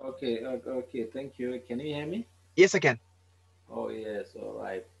 Okay, thank you. Can you hear me? Yes, I can. Oh yes, all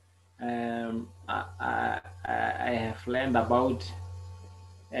right. I have learned about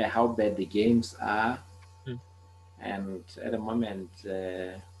how bad the games are, and at the moment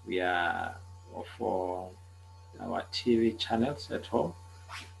we are for our TV channels at home.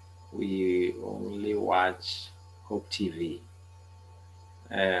 We only watch Hope TV,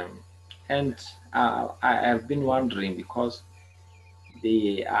 and I have been wondering because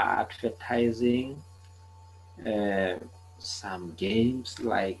they are advertising some games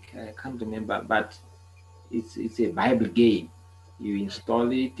like I can't remember, but it's a Bible game. You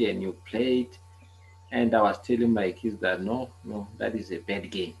install it and you play it. And I was telling my kids that no, that is a bad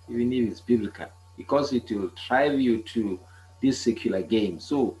game, even if it's biblical, because it will drive you to this secular game.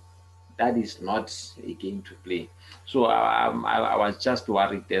 So that is not a game to play. So I was just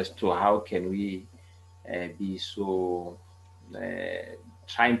worried as to how can we be so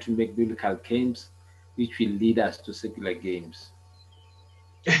trying to make biblical games which will lead us to secular games.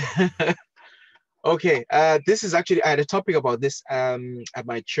 Okay, this is actually, I had a topic about this at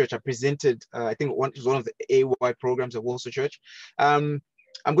my church. I presented, I think it was one of the AY programs at Warsaw Church. I'm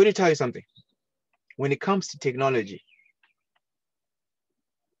going to tell you something. When it comes to technology,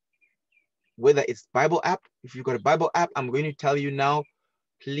 whether it's Bible app, if you've got a Bible app, I'm going to tell you now,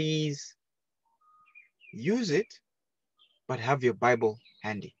 please use it, but have your Bible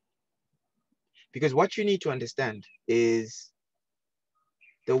handy. Because what you need to understand is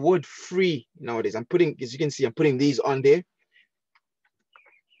the word free nowadays. I'm putting, as you can see, I'm putting these on there.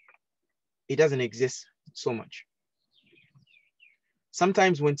 It doesn't exist so much.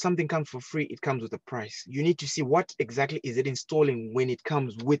 Sometimes when something comes for free, it comes with a price. You need to see what exactly is it installing when it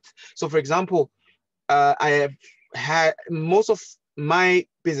comes with. So for example, I have had most of my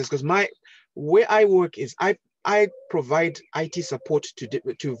business, because where I work is I provide IT support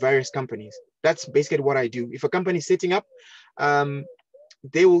to various companies. That's basically what I do. If a company is setting up,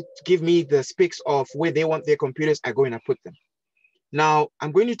 they will give me the specs of where they want their computers. I go and I put them. Now,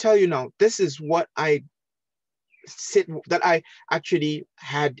 I'm going to tell you now, this is what I said that I actually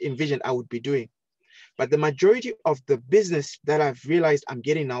had envisioned I would be doing. But the majority of the business that I've realized I'm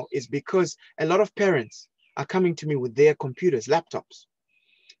getting now is because a lot of parents are coming to me with their computers, laptops,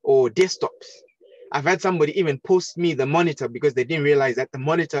 or desktops. I've had somebody even post me the monitor because they didn't realize that the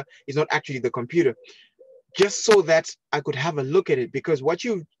monitor is not actually the computer, just so that I could have a look at it. Because what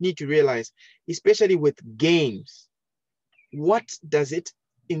you need to realize, especially with games, what does it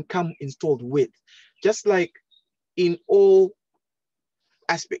come installed with? Just like in all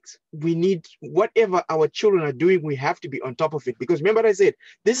aspects, we need, whatever our children are doing, we have to be on top of it. Because remember what I said,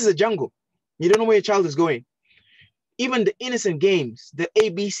 this is a jungle. You don't know where your child is going. Even the innocent games, the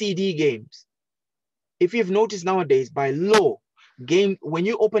ABCD games, if you've noticed nowadays, by law, when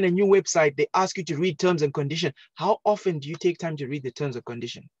you open a new website, they ask you to read terms and conditions. How often do you take time to read the terms and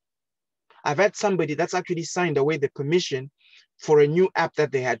conditions? I've had somebody that's actually signed away the permission for a new app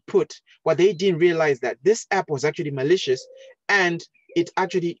that they had put, but they didn't realize that this app was actually malicious, and it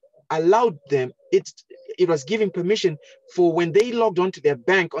actually allowed them, it was giving permission for when they logged onto their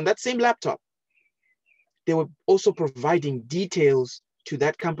bank on that same laptop, they were also providing details to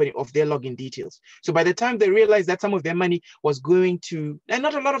that company of their login details. So by the time they realized that some of their money was going to, and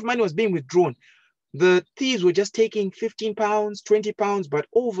not a lot of money was being withdrawn, the thieves were just taking 15 pounds, 20 pounds, but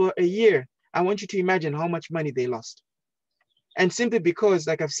over a year, I want you to imagine how much money they lost. And simply because,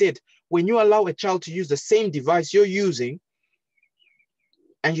 like I've said, when you allow a child to use the same device you're using,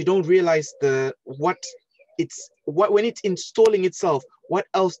 and you don't realize when it's installing itself, what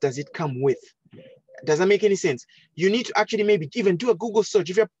else does it come with? Does that make any sense? You need to actually maybe even do a Google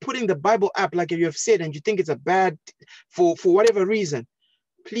search. If you're putting the Bible app, like you have said, and you think it's a bad, for whatever reason,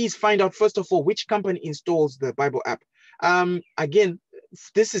 please find out, first of all, which company installs the Bible app. Again,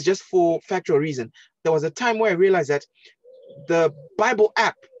 this is just for factual reason. There was a time where I realized that the Bible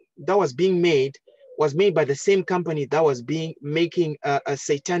app that was being made was made by the same company that was making a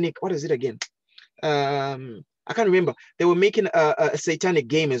satanic, what is it again? I can't remember. They were making a satanic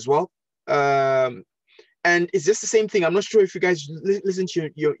game as well. And it's just the same thing. I'm not sure if you guys listen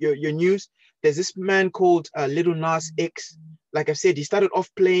to your news. There's this man called Little Nas X. Like I said, he started off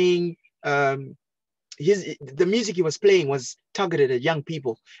playing the music he was playing was targeted at young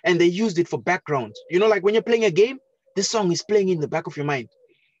people, and they used it for background. You know, like when you're playing a game, this song is playing in the back of your mind.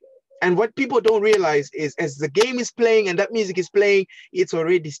 And what people don't realize is as the game is playing and that music is playing, it's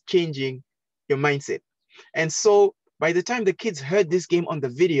already changing your mindset. And so by the time the kids heard this game on the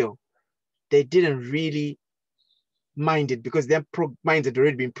video, they didn't really mind it because their minds had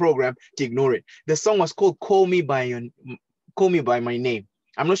already been programmed to ignore it. The song was called Call Me By My Name.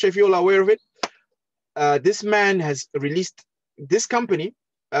 I'm not sure if you're all aware of it. This man has released, this company,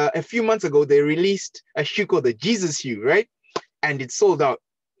 a few months ago, they released a shoe called the Jesus shoe, right? And it sold out.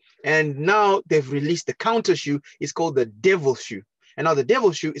 And now they've released the counter shoe. It's called the devil shoe. And now the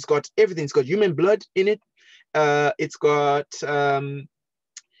devil shoe, it's got everything. It's got human blood in it. It's got,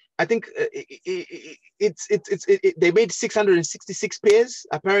 I think they made 666 pairs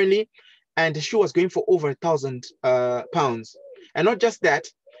apparently. And the shoe was going for over £1,000. And not just that,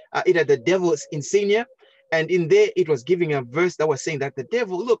 it had the devil's insignia. And in there, it was giving a verse that was saying that the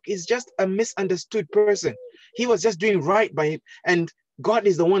devil, look, is just a misunderstood person. He was just doing right by him. And God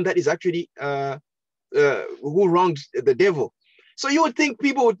is the one that is actually who wronged the devil. So you would think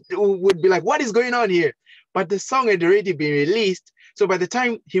people would be like, what is going on here? But the song had already been released. So by the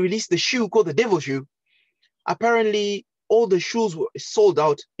time he released the shoe called the devil shoe, apparently all the shoes were sold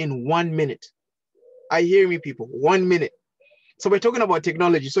out in 1 minute. I hear me, people, 1 minute. So we're talking about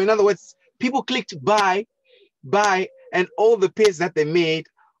technology. So in other words, people clicked buy, and all the pairs that they made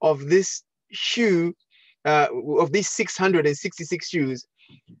of this shoe, of these 666 shoes,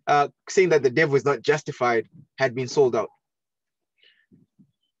 saying that the devil is not justified, had been sold out.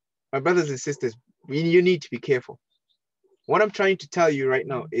 My brothers and sisters, you need to be careful. What I'm trying to tell you right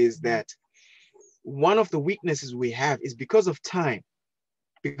now is that one of the weaknesses we have is because of time,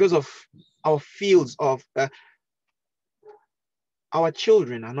 because of our fields of, our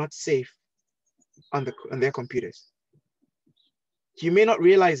children are not safe on their computers. You may not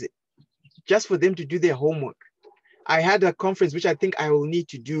realize it. Just for them to do their homework. I had a conference, which I think I will need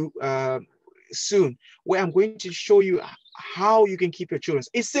to do soon, where I'm going to show you how you can keep your children.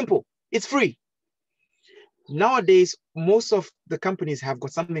 It's simple. It's free. Nowadays, most of the companies have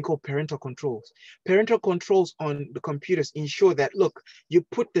got something called parental controls. Parental controls on the computers ensure that, look, you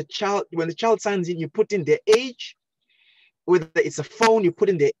put the child, when the child signs in, you put in their age, whether it's a phone, you put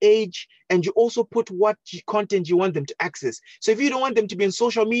in their age, and you also put what content you want them to access. So if you don't want them to be on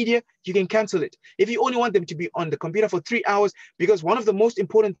social media, you can cancel it. If you only want them to be on the computer for 3 hours, because one of the most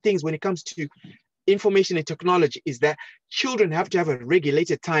important things when it comes to information and technology is that children have to have a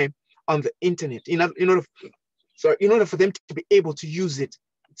regulated time on the internet in order for them to be able to use it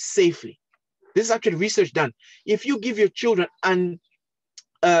safely. This is actually research done. If you give your children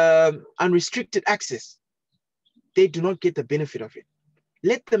unrestricted access, they do not get the benefit of it.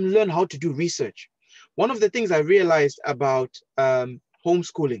 Let them learn how to do research. One of the things I realized about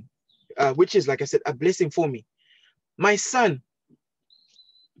homeschooling, which is, like I said, a blessing for me. My son,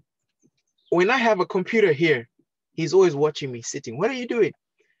 when I have a computer here, he's always watching me sitting. What are you doing?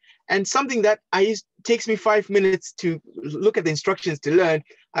 And something that takes me 5 minutes to look at the instructions to learn,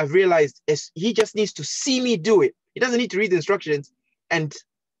 I've realized he just needs to see me do it. He doesn't need to read the instructions, and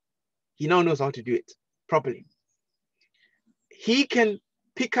he now knows how to do it properly. He can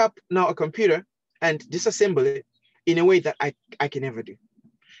pick up now a computer and disassemble it in a way that I can never do.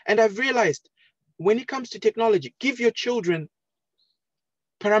 And I've realized when it comes to technology, give your children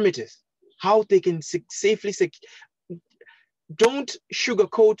parameters, how they can safely. Don't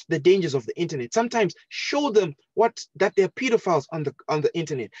sugarcoat the dangers of the internet. Sometimes show them that there are pedophiles on the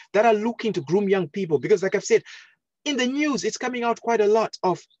internet that are looking to groom young people. Because like I've said, in the news, it's coming out quite a lot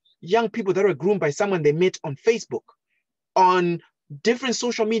of young people that are groomed by someone they met on Facebook, on different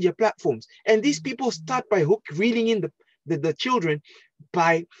social media platforms. And these people start by reeling in the children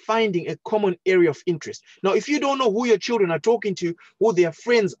by finding a common area of interest. Now, if you don't know who your children are talking to, who their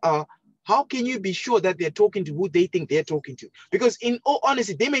friends are, how can you be sure that they're talking to who they think they're talking to? Because in all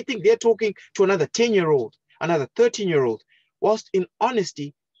honesty, they may think they're talking to another 10-year-old, another 13-year-old, whilst in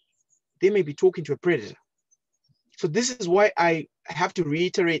honesty, they may be talking to a predator. So this is why I have to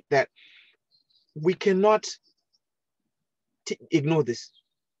reiterate that we cannot ignore this.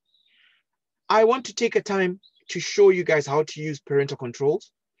 I want to take a time to show you guys how to use parental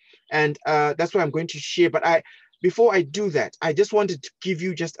controls. And that's what I'm going to share. But before I do that, I just wanted to give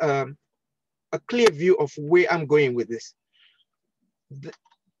you just a clear view of where I'm going with this. The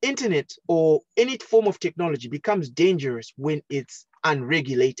internet or any form of technology becomes dangerous when it's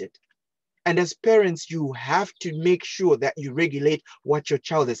unregulated. And as parents, you have to make sure that you regulate what your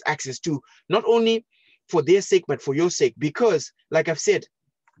child has access to, not only for their sake, but for your sake. Because like I've said,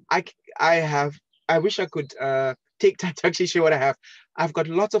 I I wish I could take time to actually share what I have. I've got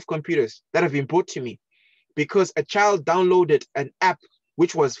lots of computers that have been brought to me because a child downloaded an app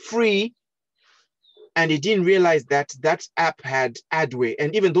which was free, and he didn't realize that that app had adware.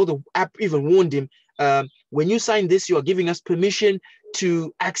 And even though the app even warned him, when you sign this, you are giving us permission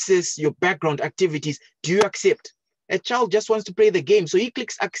to access your background activities. Do you accept? A child just wants to play the game. So he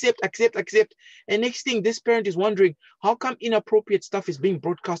clicks accept, accept, accept. And next thing, this parent is wondering, how come inappropriate stuff is being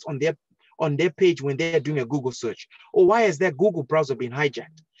broadcast on their page when they're doing a Google search? Or why has their Google browser been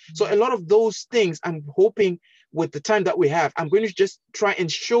hijacked? So a lot of those things, I'm hoping with the time that we have, I'm going to just try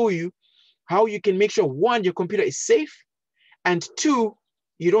and show you how you can make sure, one, your computer is safe, and two,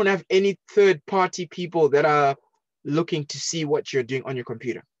 you don't have any third-party people that are looking to see what you're doing on your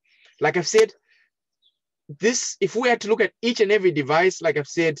computer. Like I've said, this, if we had to look at each and every device, like I've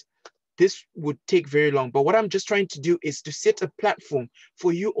said, this would take very long. But what I'm just trying to do is to set a platform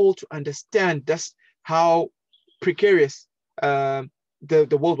for you all to understand just how precarious the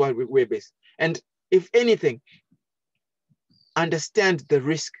World Wide Web is. And if anything, understand the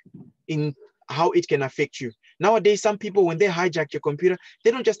risk in how it can affect you. Nowadays, some people, when they hijack your computer,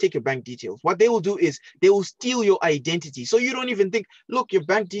 they don't just take your bank details. What they will do is they will steal your identity. So you don't even think, look, your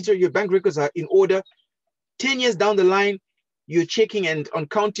bank detail, your bank records are in order. 10 years down the line, you're checking, and on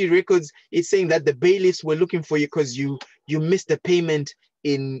county records, it's saying that the bailiffs were looking for you because you missed a payment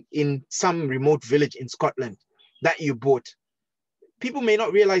in some remote village in Scotland that you bought. People may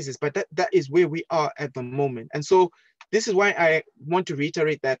not realize this, but that is where we are at the moment. And so this is why I want to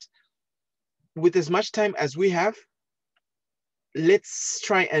reiterate that with as much time as we have, let's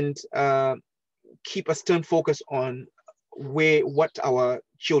try and keep a stern focus on what our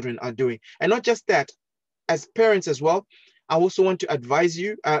children are doing. And not just that, as parents as well, I also want to advise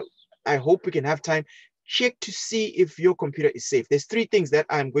you, I hope we can have time, check to see if your computer is safe. There's 3 things that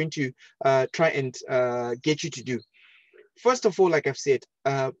I'm going to try and get you to do. First of all, like I've said,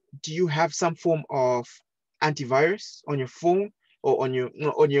 do you have some form of antivirus on your phone or on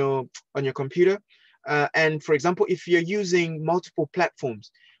your computer? And for example, if you're using multiple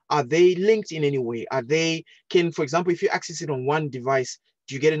platforms, are they linked in any way? For example, if you access it on one device,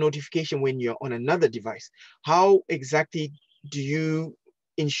 do you get a notification when you're on another device? How exactly do you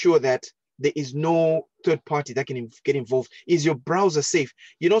ensure that there is no third party that can get involved? Is your browser safe?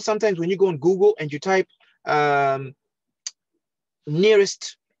 You know, sometimes when you go on Google and you type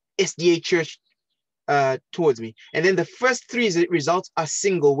nearest SDA church towards me, and then the first 3 results are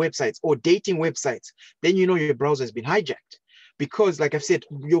single websites or dating websites, then you know your browser has been hijacked. Because like I've said,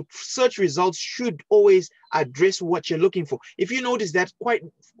 your search results should always address what you're looking for. If you notice that quite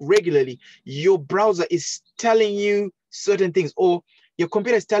regularly, your browser is telling you certain things, or your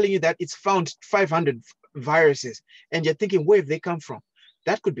computer is telling you that it's found 500 viruses, and you're thinking, where have they come from?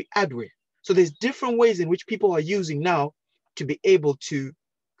 That could be adware. So there's different ways in which people are using now to be able to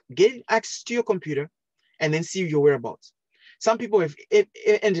get access to your computer and then see your whereabouts. Some people have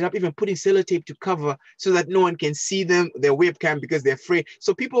ended up even putting sellotape to cover so that no one can see their webcam because they're afraid.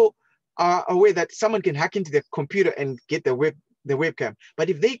 So people are aware that someone can hack into their computer and get the webcam.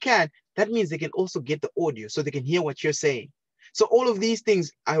 But if they can, that means they can also get the audio so they can hear what you're saying. So all of these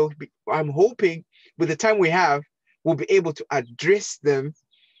things, I'm hoping with the time we have, we'll be able to address them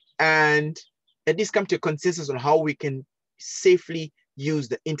and at least come to a consensus on how we can safely use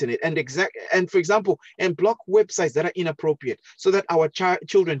the internet and for example, and block websites that are inappropriate so that our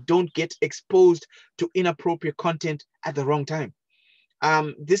children don't get exposed to inappropriate content at the wrong time.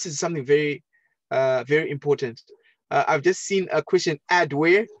 This is something very very important. I've just seen a question,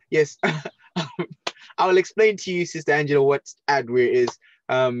 adware. Yes. I'll explain to you, Sister Angela, what adware is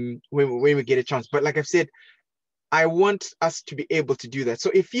when we get a chance. But like I've said, I want us to be able to do that.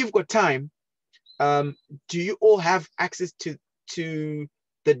 So if you've got time, do you all have access to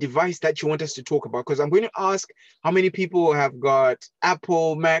the device that you want us to talk about? Because I'm going to ask how many people have got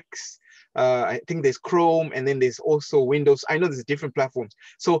Apple, Macs. I think there's Chrome, and then there's also Windows. I know there's different platforms.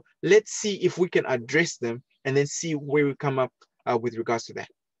 So let's see if we can address them and then see where we come up with regards to that.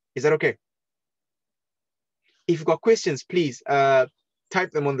 Is that okay? If you've got questions, please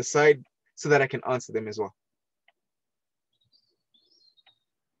type them on the side so that I can answer them as well.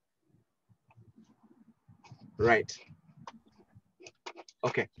 Right.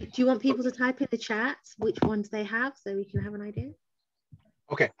 Okay. Do you want people to type in the chat which ones they have so we can have an idea?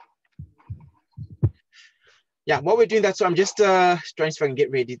 Okay. Yeah, while we're doing that, so I'm just trying to see if I can get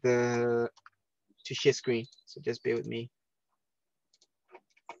ready to share screen. So just bear with me.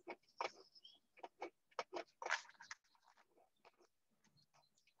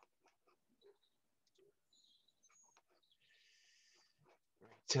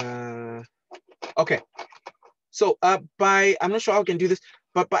 Right. Okay. So I'm not sure how I can do this,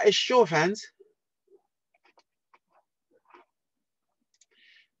 but by a show of hands,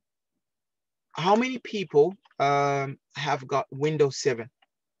 how many people have got Windows 7?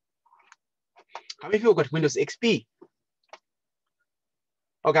 How many people got Windows XP?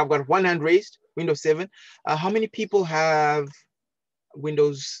 Okay, I've got one hand raised, Windows 7. How many people have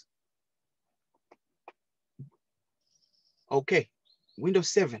Windows? Okay, Windows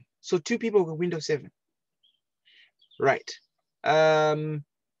 7. So 2 people with Windows 7. Right.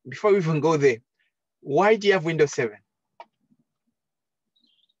 Before we even go there, why do you have Windows 7?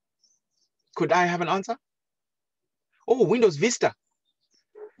 Could I have an answer? Oh, Windows Vista.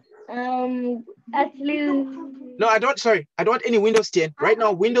 Actually. No, I don't, sorry. I don't want any Windows 10. Right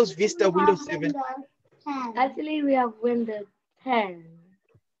now, Windows Vista, Windows 7. Actually, we have Windows 10.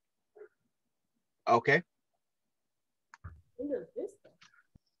 Okay.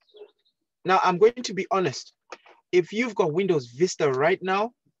 Now, I'm going to be honest. If you've got Windows Vista right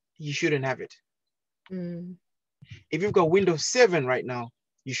now, you shouldn't have it. Mm. If you've got Windows 7 right now,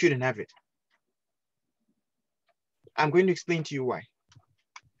 you shouldn't have it. I'm going to explain to you why.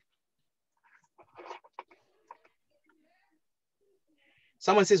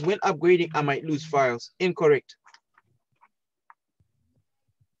 Someone says, when upgrading, I might lose files. Incorrect.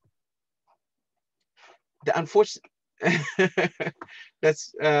 The unfortunate,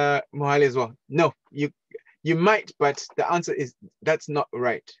 that's Mohali as well. No, you might, but the answer is that's not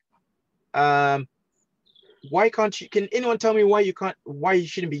right. Why can't you, can anyone tell me why you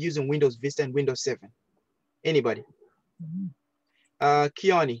shouldn't be using Windows Vista and Windows 7? Anybody?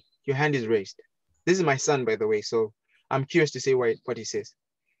 Kiani, your hand is raised. This is my son, by the way, so I'm curious to see what he says.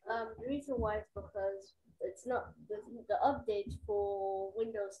 The reason why is because it's not the updates for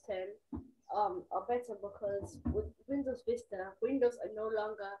Windows 10 are better because with Windows Vista, Windows are no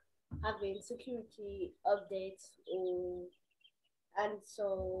longer having security updates and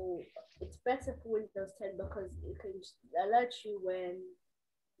so it's better for Windows 10 because it can alert you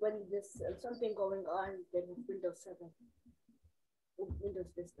when there's something going on than with Windows 7, with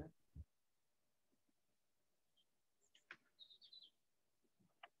Windows Vista.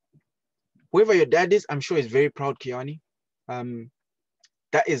 Whoever your dad is, I'm sure is very proud, Kiani.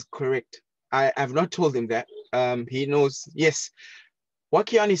 That is correct. I've not told him that. He knows, yes. What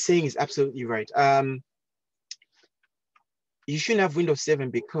Kiani is saying is absolutely right. You shouldn't have Windows 7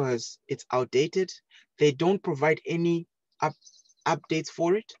 because it's outdated. They don't provide any updates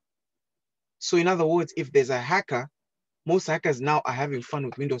for it. So in other words, if there's a hacker, most hackers now are having fun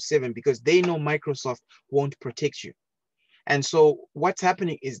with Windows 7 because they know Microsoft won't protect you. And so what's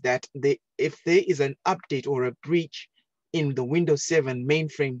happening is that if there is an update or a breach in the Windows 7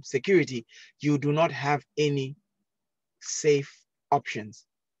 mainframe security, you do not have any safe options.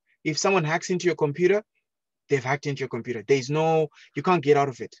 If someone hacks into your computer, they've hacked into your computer. You can't get out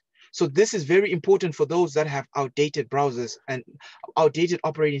of it. So this is very important for those that have outdated browsers and outdated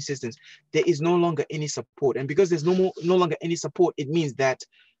operating systems. There is no longer any support. And because there's no longer any support, it means that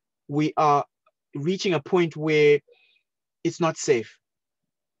we are reaching a point where it's not safe.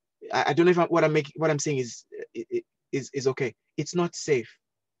 I don't know if what I'm saying is okay. It's not safe.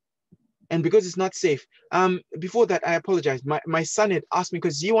 And because it's not safe, before that, I apologize. My son had asked me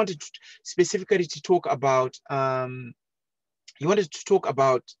because he wanted specifically to talk about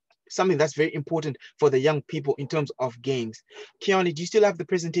something that's very important for the young people in terms of games. Kiani, do you still have the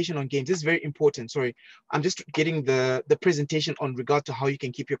presentation on games? This is very important. Sorry, I'm just getting the presentation on regard to how you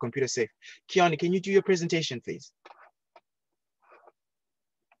can keep your computer safe. Kiani, can you do your presentation, please?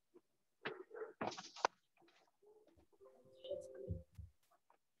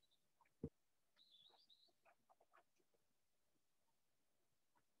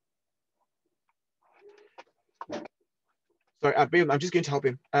 Sorry, I'm just going to help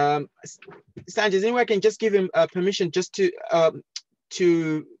him. Sanchez, anyway, I can just give him permission just to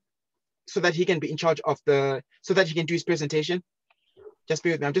so that he can be in charge of so that he can do his presentation. Just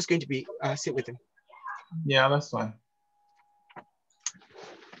bear with me. I'm just going to be sit with him. Yeah, that's fine.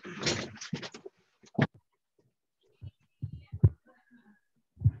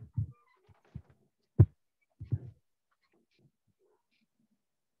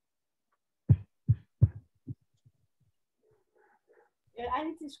 Yeah, I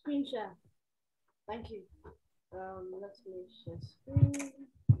need to screenshot. Thank you. Let me share screen.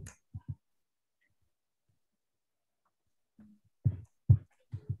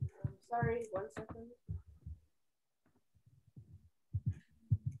 Sorry, 1 second.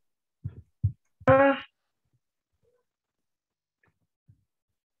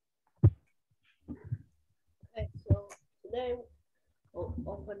 Okay, so today,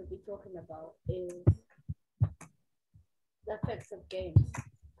 I'm going to be talking about is the effects of games.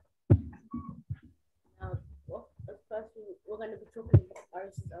 Now, first we're going to be talking about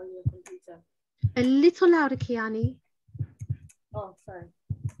viruses on your computer. A little louder, Kiani. Oh, sorry.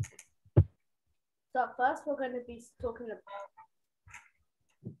 So first we're going to be talking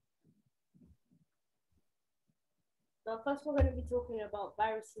about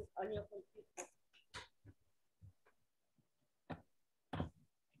viruses on your computer.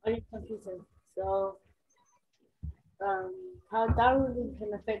 So, how downloading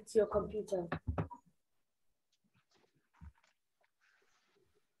can affect your computer.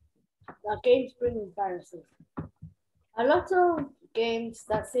 Now, games bring in viruses. A lot of games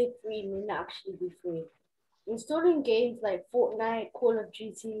that say free may not actually be free. Installing games like Fortnite, Call of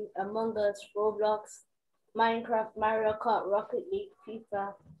Duty, Among Us, Roblox, Minecraft, Mario Kart, Rocket League,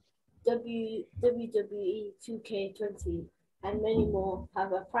 FIFA, WWE 2K20, and many more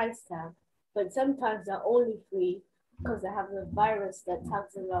have a price tag, but sometimes they're only free because they have a virus that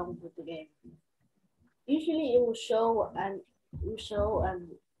tags along with the game. Usually it will show and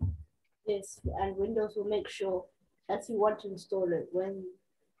this, and Windows will make sure that you want to install it when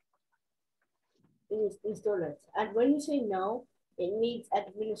you install it. And when you say no, it needs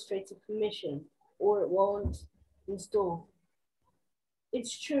administrative permission or it won't install.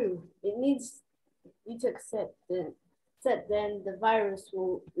 It's true. It needs you to accept it. Except then the virus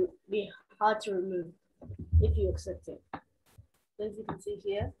will be hard to remove if you accept it. So as you can see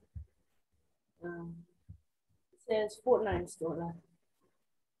here, it says Fortnite installer.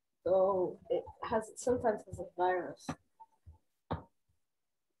 So it sometimes has a virus.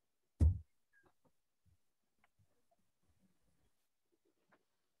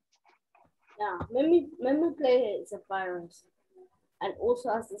 Now, memory player is a virus, and also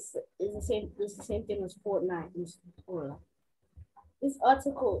has this is the same thing as Fortnite installer. This is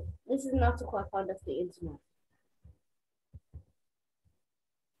an article I found off the internet.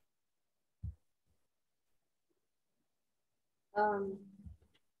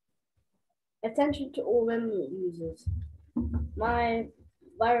 Attention to all memory users. My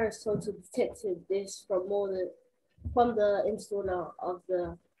virus total detected this from the installer of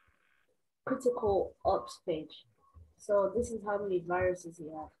the critical ops page. So this is how many viruses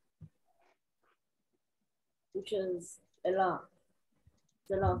you have, which is a lot.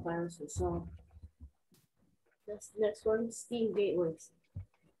 It's a lot of viruses. So this next one, Steam gateways.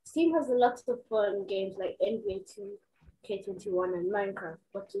 Steam has a lot of fun games like NBA 2K21 and Minecraft,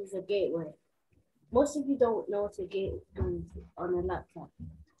 but it's a gateway. Most of you don't know what a gateway is on a laptop.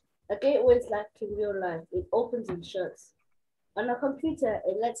 A gateway is like in real life. It opens and shuts. On a computer,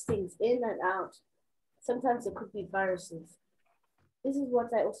 it lets things in and out. Sometimes it could be viruses. This is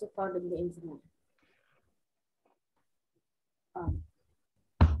what I also found on the internet.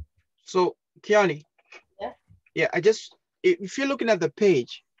 So, Kiani. Yeah? Yeah, if you're looking at the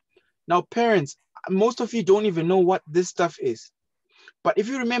page, now parents, most of you don't even know what this stuff is. But if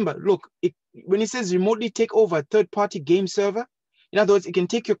you remember, look, when it says remotely take over a third-party game server, in other words, it can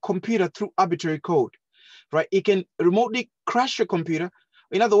take your computer through arbitrary code, right? It can remotely crash your computer.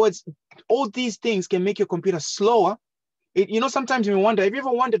 In other words, all these things can make your computer slower. Sometimes you wonder, have you ever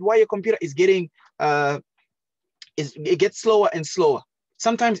wondered why your computer is getting, it gets slower and slower?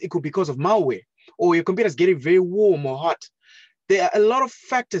 Sometimes it could be because of malware, or your computer is getting very warm or hot. There are a lot of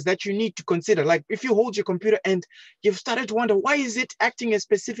factors that you need to consider. Like if you hold your computer and you've started to wonder, why is it acting a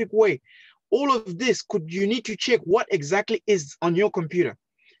specific way? All of this, you need to check what exactly is on your computer.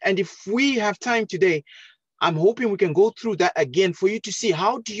 And if we have time today, I'm hoping we can go through that again for you to see,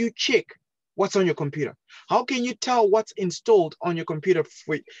 how do you check what's on your computer? How can you tell what's installed on your computer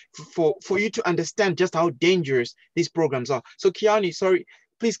for you to understand just how dangerous these programs are? So Kiani, sorry,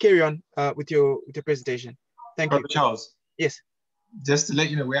 please carry on with your presentation. Thank you. Charles. Yes. Just to let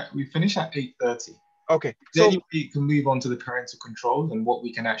you know, we finish at 8:30. Okay. Then we can move on to the parental controls and what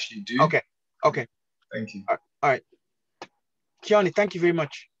we can actually do. Okay. Okay. Thank you. All right. Kiani, thank you very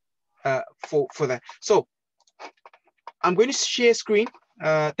much for that. So I'm going to share screen.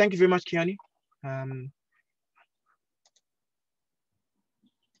 Thank you very much, Kiani.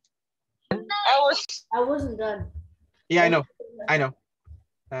 I wasn't done. Yeah, I know.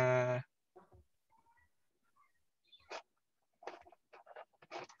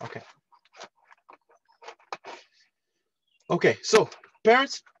 Okay. Okay, so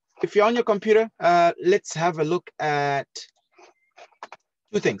parents, if you're on your computer, let's have a look at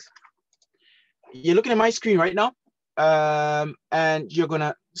two things. You're looking at my screen right now, and you're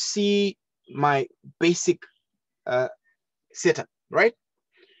gonna see my basic setup, right?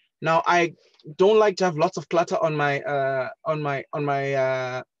 Now, I don't like to have lots of clutter on my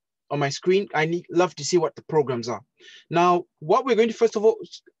screen. I love to see what the programs are. Now, what we're going to first of all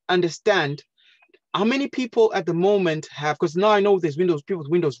understand, how many people at the moment have, because now I know there's Windows people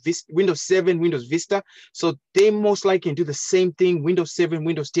with Windows 7, Windows Vista, so they most likely can do the same thing, Windows 7,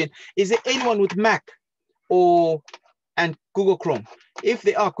 Windows 10. Is there anyone with Mac and Google Chrome? If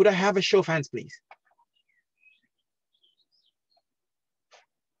they are, could I have a show of hands, please?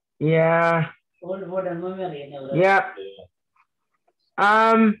 Yeah. Yeah.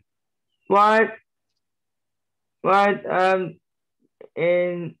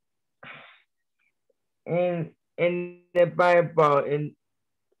 In the Bible,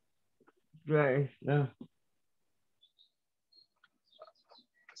 no.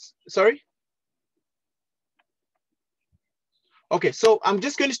 Sorry? Okay, so I'm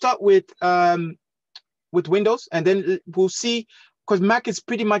just going to start with Windows, and then we'll see, because Mac is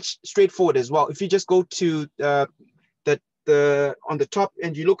pretty much straightforward as well. If you just go to on the top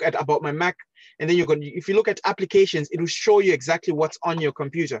and you look at About My Mac, and then if you look at applications, it will show you exactly what's on your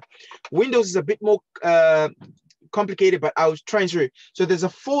computer. Windows is a bit more complicated, but I was trying to show you. So there's a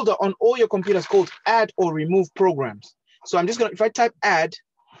folder on all your computers called Add or Remove Programs. So I'm just gonna, if I type Add,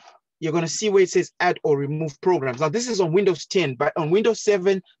 you're gonna see where it says Add or Remove Programs. Now this is on Windows 10, but on Windows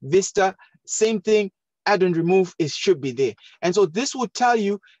 7, Vista, same thing, Add and Remove should be there. And so this will tell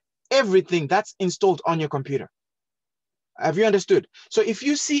you everything that's installed on your computer. Have you understood? So if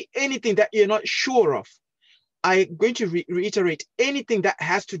you see anything that you're not sure of, I'm going to reiterate anything that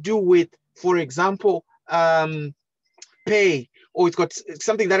has to do with, for example, pay, or it's got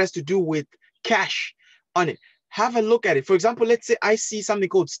something that has to do with cash on it. Have a look at it. For example, let's say I see something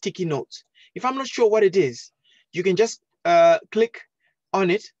called sticky notes. If I'm not sure what it is, you can just click on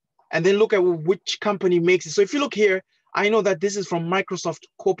it and then look at which company makes it. So if you look here, I know that this is from Microsoft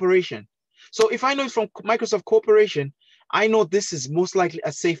Corporation. So if I know it's from Microsoft Corporation, I know this is most likely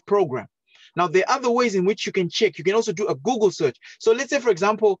a safe program. Now, there are other ways in which you can check. You can also do a Google search. So let's say, for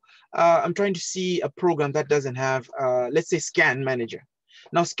example, I'm trying to see a program that doesn't have, let's say, Scan Manager.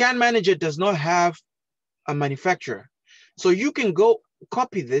 Now, Scan Manager does not have a manufacturer. So you can go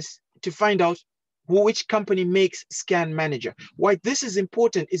copy this to find out which company makes Scan Manager. Why this is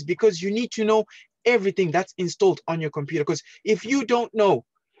important is because you need to know everything that's installed on your computer. Because if you don't know,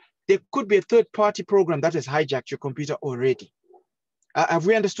 there could be a third-party program that has hijacked your computer already. Have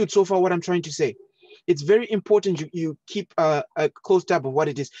we understood so far what I'm trying to say? It's very important you keep a close tab of what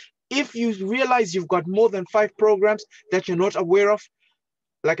it is. If you realize you've got more than 5 programs that you're not aware of,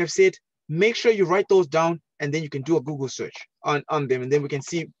 like I've said, make sure you write those down, and then you can do a Google search on them, and then we can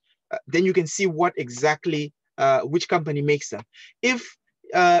see. Then you can see what exactly which company makes them. If,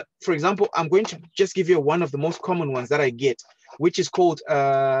 for example, I'm going to just give you one of the most common ones that I get, which is called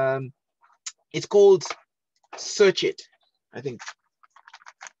it's called Search It, I think.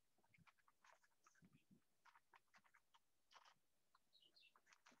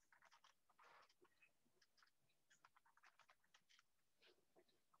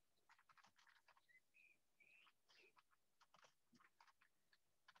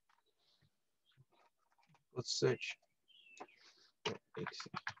 Let's search.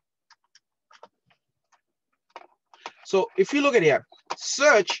 So if you look at here,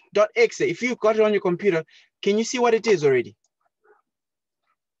 search.exe, if you've got it on your computer, can you see what it is already?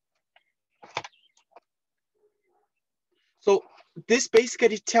 So this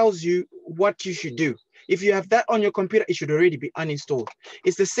basically tells you what you should do. If you have that on your computer, it should already be uninstalled.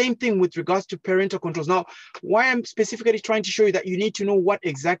 It's the same thing with regards to parental controls. Now, why I'm specifically trying to show you that you need to know what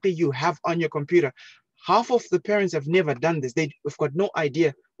exactly you have on your computer. Half of the parents have never done this. They've got no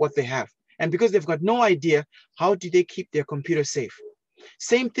idea what they have. And because they've got no idea, how do they keep their computer safe?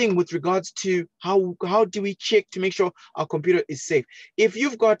 Same thing with regards to how do we check to make sure our computer is safe? If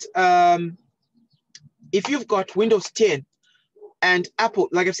you've got Windows 10 and Apple,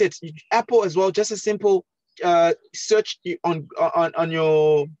 like I said, Apple as well, just a simple search on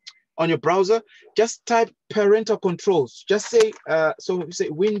your browser, just type parental controls. Just say so say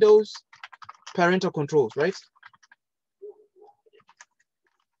Windows parental controls, right?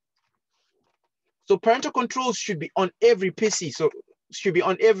 So parental controls should be on every PC. So should be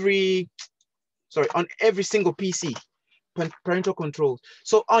on every single PC. Parental controls.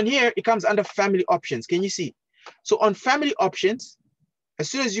 So on here, it comes under family options. Can you see? So on family options, as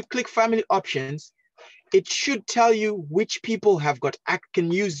soon as you click family options, it should tell you which people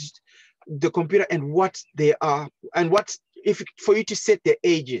can use the computer and what they are, and for you to set their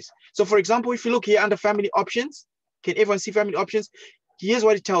ages. So for example, if you look here under family options, can everyone see family options? Here's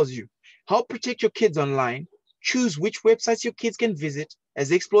what it tells you. How protect your kids online, choose which websites your kids can visit, as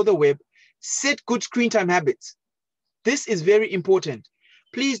they explore the web, set good screen time habits. This is very important.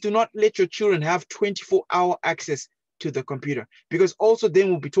 Please do not let your children have 24-hour access to the computer, because also then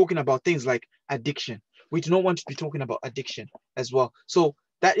we'll be talking about things like addiction. We do not want to be talking about addiction as well. So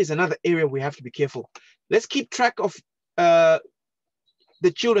that is another area we have to be careful. Let's keep track of the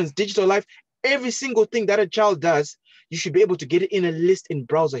children's digital life. Every single thing that a child does, you should be able to get it in a list in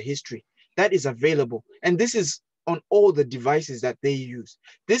browser history. That is available. And this is on all the devices that they use.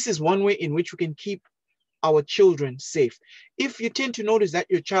 This is one way in which we can keep our children safe. If you tend to notice that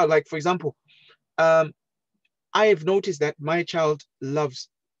your child, like for example, I have noticed that my child loves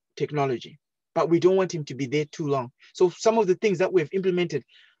technology, but we don't want him to be there too long. So some of the things that we've implemented,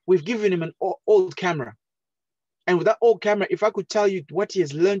 we've given him an old camera. And with that old camera, if I could tell you what he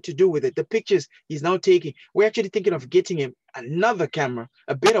has learned to do with it, the pictures he's now taking, we're actually thinking of getting him another camera,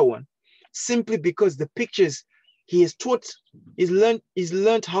 a better one, simply because the pictures he is taught, he's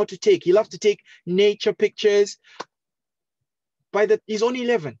learned how to take. He loves to take nature pictures. He's only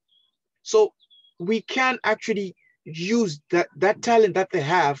 11. So we can actually use that talent that they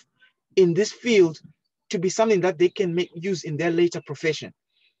have in this field to be something that they can make use in their later profession.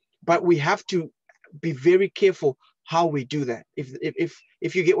 But we have to be very careful how we do that,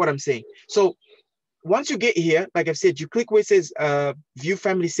 if you get what I'm saying. So once you get here, like I've said, you click where it says view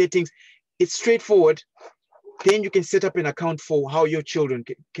family settings. It's straightforward. Then you can set up an account for how your children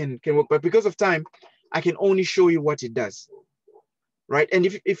can work. But because of time, I can only show you what it does, right? And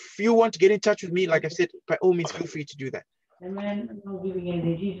if you want to get in touch with me, like I said, by all means, feel free to do that.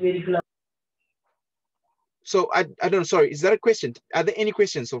 So I don't know, sorry, is that a question? Are there any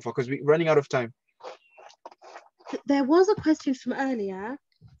questions so far? Because we're running out of time. There was a question from earlier,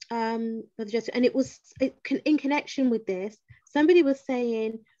 and it was in connection with this. Somebody was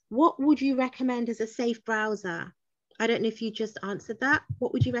saying, what would you recommend as a safe browser? I don't know if you just answered that.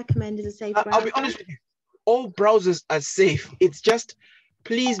 What would you recommend as a safe browser? I'll be honest with you. All browsers are safe. It's just,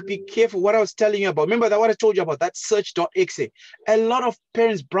 please be careful what I was telling you about. Remember that what I told you about, that search.exe. A lot of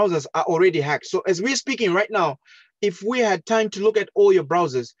parents' browsers are already hacked. So as we're speaking right now, if we had time to look at all your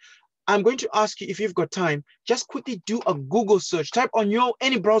browsers, I'm going to ask you, if you've got time, just quickly do a Google search. Type on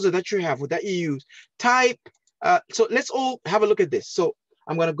any browser that you have, that you use. Type, so let's all have a look at this. So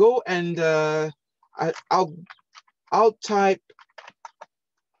I'm gonna go and I'll type,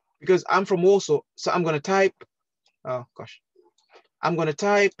 because I'm from Warsaw, so I'm gonna type, oh gosh. I'm gonna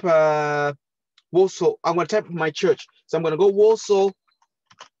type Warsaw, I'm gonna type my church. So I'm gonna go Warsaw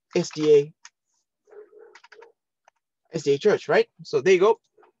SDA Church, right? So there you go.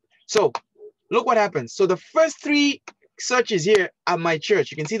 So look what happens. So the first 3 searches here are my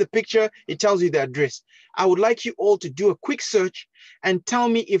church. You can see the picture, it tells you the address. I would like you all to do a quick search and tell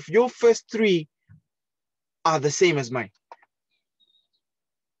me if your first 3 are the same as mine.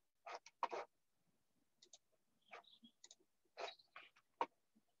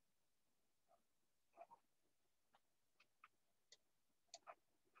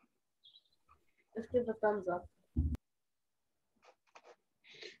 Let's give a thumbs up.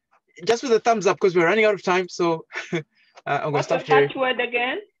 Just with a thumbs up, because we're running out of time. So I'm going to stop sharing. What's the word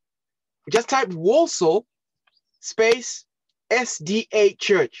again? Just type Warsaw space SDA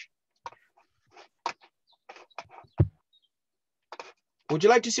Church. Would you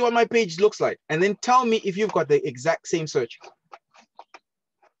like to see what my page looks like? And then tell me if you've got the exact same search.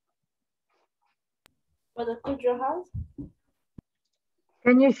 For the picture house?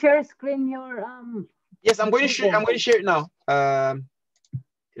 Can you share screen your Yes, I'm going to share it now.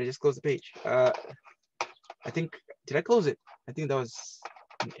 Did I just close the page? I think, did I close it? I think that was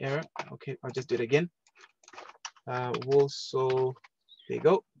an error. Okay, I'll just do it again. Also, there you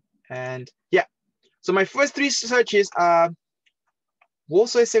go. And yeah, so my first 3 searches are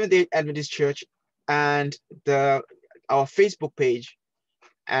Warsaw Seventh-day Adventist Church and our Facebook page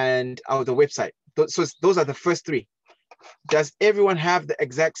and the website. So those are the first 3. Does everyone have the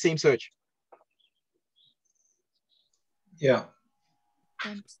exact same search? Yeah.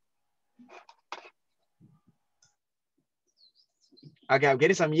 Okay, I'm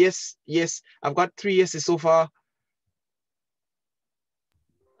getting some yes. I've got 3 yeses so far.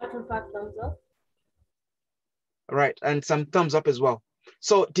 Button 5 thumbs up. Right, and some thumbs up as well.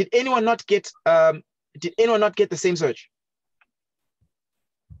 So did anyone not get the same search?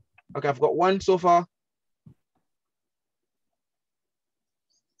 Okay, I've got 1 so far.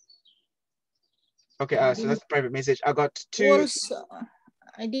 Okay, so that's a private message. I got 2. Also,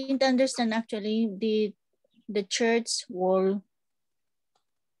 I didn't understand actually the church wall.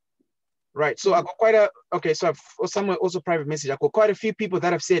 Right. So I got quite a, okay, so someone also private message. I got quite a few people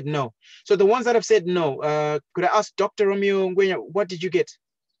that have said no. So the ones that have said no, could I ask Dr. Romeo, what did you get?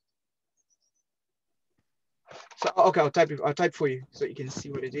 So, okay, I'll type for you so you can see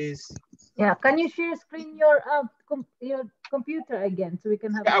what it is. Yeah, can you share screen your computer again so we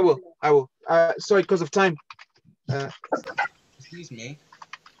can have? Yeah, I will. Sorry, because of time. Excuse me.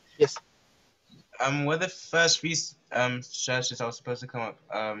 Yes. Were the first three churches that were supposed to come up,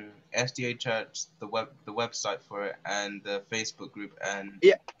 SDA Church, the website for it, and the Facebook group, and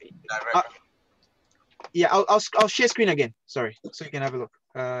yeah, direct. Yeah, I'll share screen again. Sorry, so you can have a look.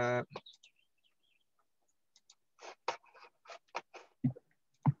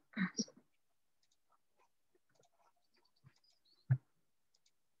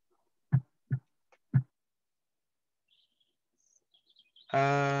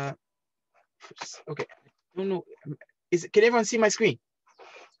 Okay, I don't know. Can everyone see my screen?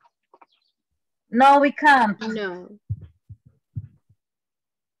 No, we can't. No.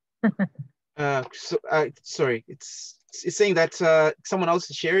 Sorry, it's saying that someone else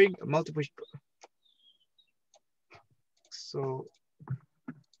is sharing multiple. So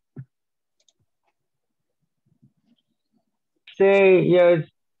say yes.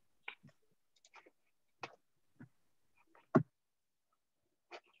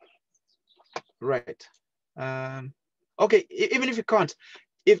 Right. Okay, even if you can't,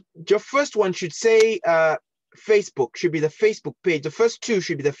 if your first one should say Facebook, should be the Facebook page. The first two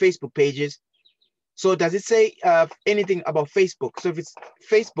should be the Facebook pages. So does it say anything about Facebook? So if it's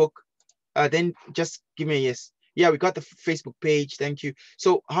Facebook, then just give me a yes. Yeah, we got the Facebook page. Thank you.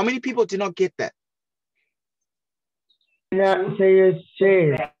 So how many people did not get that? Not say yes,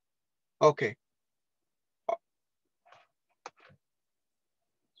 say. Okay.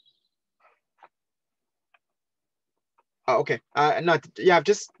 Okay.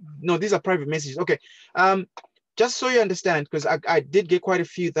 No, these are private messages. Okay. Just so you understand, because I did get quite a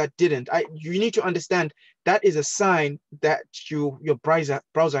few that didn't. You need to understand that is a sign that your browser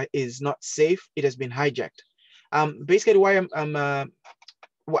is not safe. It has been hijacked. Basically, why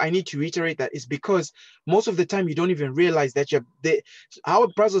what I need to reiterate that is because most of the time you don't even realize that our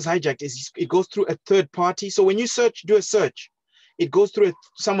browser's hijacked is it goes through a third party. So when you do a search, it goes through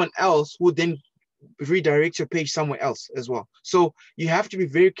someone else who then redirect your page somewhere else as well. So you have to be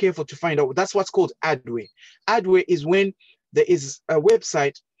very careful to find out. That's what's called adware. Adware is when there is a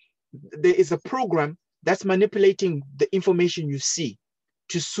website, there is a program that's manipulating the information you see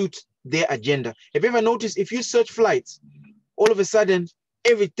to suit their agenda. Have you ever noticed if you search flights, all of a sudden,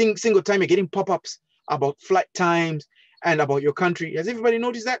 single time you're getting pop-ups about flight times and about your country. Has everybody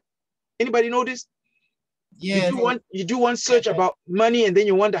noticed that? Anybody noticed? Yeah. You do one search about money and then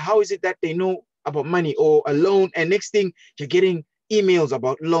you wonder how is it that they know about money or a loan, and next thing you're getting emails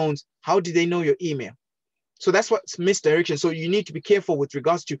about loans. How did they know your email? So that's what's misdirection. So you need to be careful with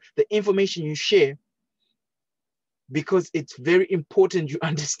regards to the information you share, because it's very important you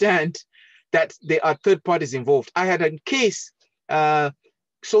understand that there are third parties involved. I had a case, so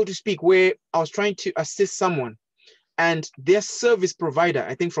to speak, where I was trying to assist someone and their service provider,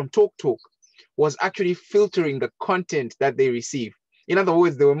 I think from TalkTalk, was actually filtering the content that they receive. In other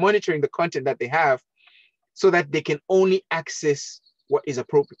words, they were monitoring the content that they have so that they can only access what is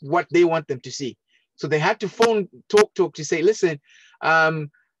appropriate, what they want them to see. So they had to phone TalkTalk to say, listen,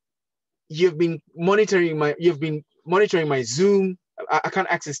 you've been monitoring my Zoom. I can't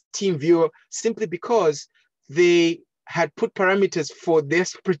access TeamViewer simply because they had put parameters for their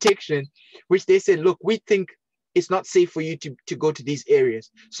protection, which they said, look, we think it's not safe for you to go to these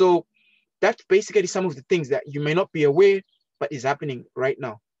areas. So that's basically some of the things that you may not be aware, but is happening right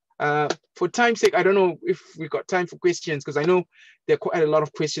now. For time's sake, I don't know if we've got time for questions, because I know there are quite a lot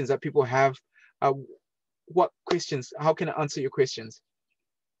of questions that people have. What questions? How can I answer your questions?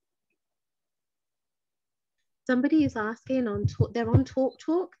 Somebody is asking they're on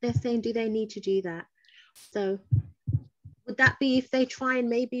TalkTalk. They're saying, do they need to do that? So would that be if they try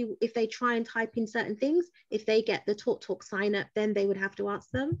and type in certain things, if they get the TalkTalk sign up, then they would have to ask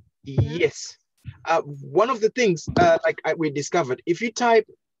them? Yeah? Yes. One of the things we discovered, if you type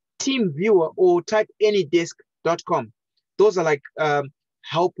TeamViewer or type anydesk.com, those are like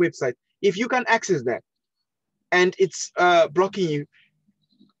help websites. If you can access that and it's blocking you,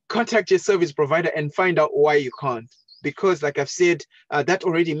 contact your service provider and find out why you can't. Because like I've said, that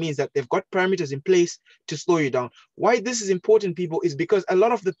already means that they've got parameters in place to slow you down. Why this is important, people, is because a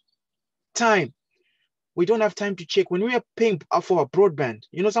lot of the time, we don't have time to check. When we are paying for our broadband,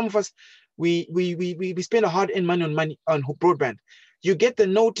 you know, some of us, we spend a hard-earned money on broadband. You get the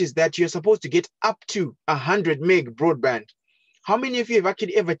notice that you're supposed to get up to 100 meg broadband. How many of you have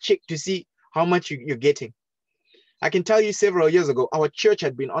actually ever checked to see how much you're getting? I can tell you several years ago, our church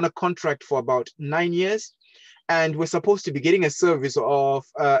had been on a contract for about 9 years, and we're supposed to be getting a service of,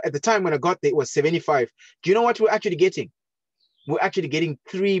 at the time when I got there, it was 75. Do you know what we're actually getting? We're actually getting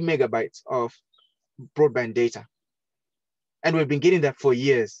 3 megabytes of broadband data. And we've been getting that for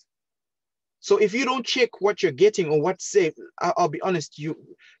years. So if you don't check what you're getting or what's safe, I'll be honest, you're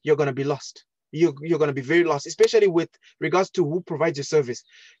going to be lost. You're going to be very lost, especially with regards to who provides your service.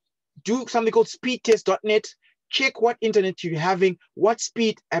 Do something called speedtest.net. Check what internet you're having, what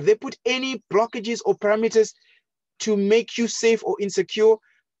speed, have they put any blockages or parameters to make you safe or insecure?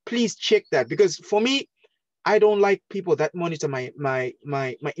 Please check that, because for me, I don't like people that monitor my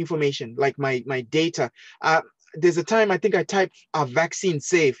information, like my data. There's a time I think I typed a vaccine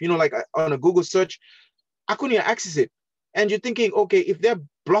safe, like on a Google search, I couldn't even access it. And you're thinking, okay, if they're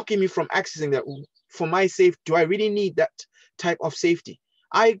blocking me from accessing that for my safe, do I really need that type of safety?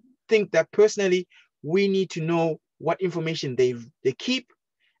 I think that personally, we need to know what information they keep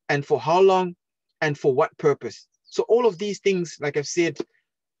and for how long and for what purpose. So all of these things, like I've said,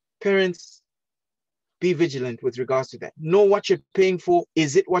 parents, be vigilant with regards to that. Know what you're paying for.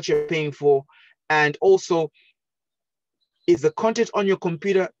 Is it what you're paying for? And also, is the content on your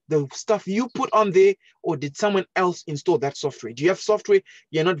computer the stuff you put on there, or did someone else install that software? Do you have software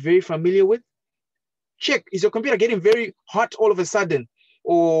you're not very familiar with? Check, is your computer getting very hot all of a sudden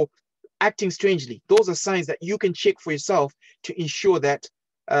or acting strangely? Those are signs that you can check for yourself to ensure that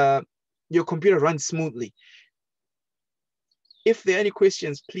your computer runs smoothly. If there are any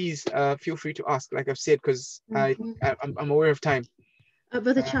questions, please feel free to ask, like I've said, because I'm aware of time.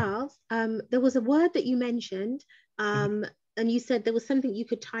 Brother Charles, there was a word that you mentioned, and you said there was something you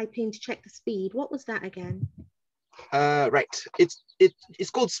could type in to check the speed. What was that again? Right, it's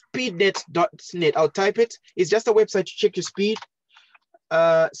called speednet.net. I'll type it. It's just a website to check your speed.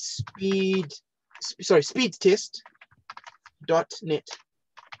 Speedtest.net.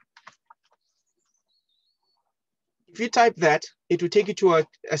 If you type that, it will take you to a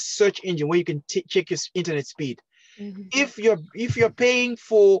search engine where you can check your internet speed. Mm-hmm. If you're paying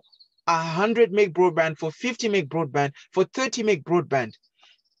for 100 meg broadband, for 50 meg broadband, for 30 meg broadband,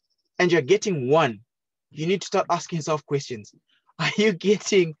 and you're getting one, you need to start asking yourself questions. Are you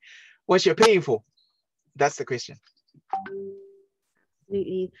getting what you're paying for? That's the question.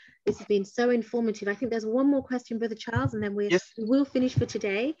 Absolutely. This has been so informative. I think there's one more question, Brother Charles, and then we will finish for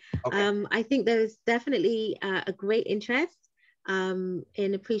today. Okay. I think there's definitely a great interest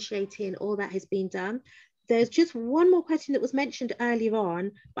in appreciating all that has been done. There's just one more question that was mentioned earlier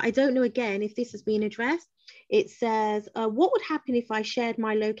on, but I don't know again if this has been addressed. It says, what would happen if I shared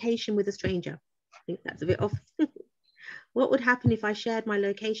my location with a stranger? I think that's a bit off. What would happen if I shared my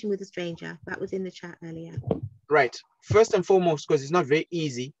location with a stranger? That was in the chat earlier. Right. First and foremost, because it's not very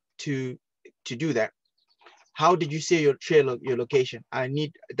easy to do that. How did you share your location?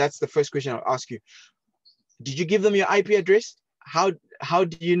 That's the first question I'll ask you. Did you give them your IP address? How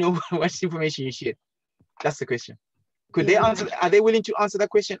do you know what information you shared? That's the question. Could they answer? Are they willing to answer that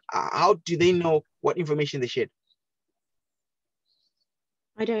question? How do they know what information they shared?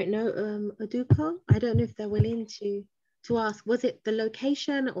 I don't know, Aduko. I don't know if they're willing to ask. Was it the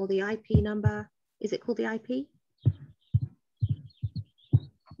location or the IP number? Is it called the IP?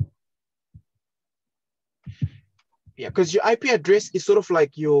 Yeah, because your IP address is sort of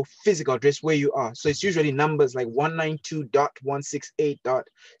like your physical address where you are. So it's usually numbers like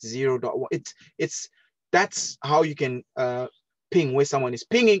 192.168.0.1. That's how you can ping where someone is.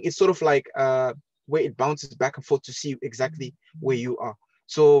 Pinging is sort of like where it bounces back and forth to see exactly where you are.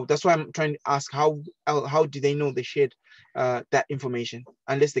 So that's why I'm trying to ask how do they know they shared that information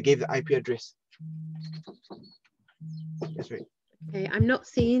unless they gave the IP address. That's right. Okay, I'm not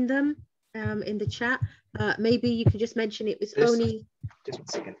seeing them in the chat. Maybe you could just mention it was only. Just 1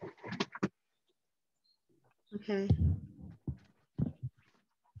 second. Okay.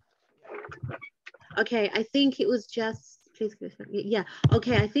 Okay, I think it was just, please, yeah.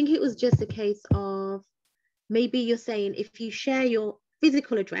 Okay, I think it was just a case of maybe you're saying if you share your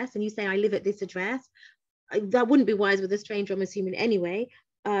physical address and you say I live at this address, that wouldn't be wise with a stranger, I'm assuming anyway.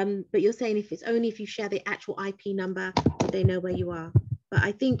 But you're saying if it's only if you share the actual IP number, they know where you are. But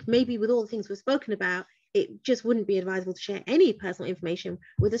I think maybe with all the things we've spoken about, it just wouldn't be advisable to share any personal information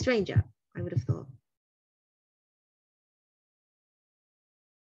with a stranger, I would have thought.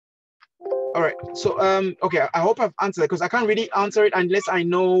 All right, so okay, I hope I've answered that because I can't really answer it unless I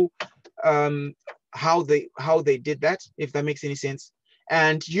know how they did that, if that makes any sense.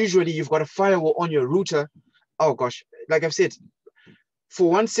 And usually you've got a firewall on your router. Oh gosh, like I've said, for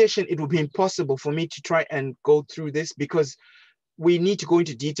one session, it would be impossible for me to try and go through this because we need to go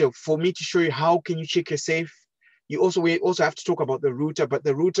into detail for me to show you how can you check your safe. We also have to talk about the router, but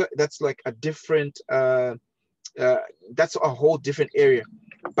the router, that's like a different, that's a whole different area.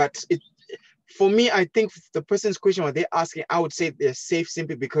 But for me, I think the person's question, what they're asking, I would say they're safe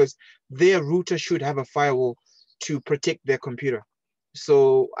simply because their router should have a firewall to protect their computer.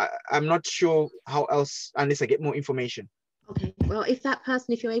 So I'm not sure how else, unless I get more information. Okay, well, if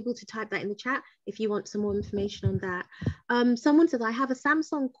you're able to type that in the chat, if you want some more information on that. Someone says, I have a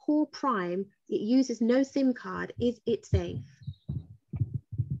Samsung Core Prime. It uses no SIM card. Is it safe?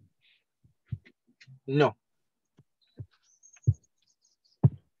 No.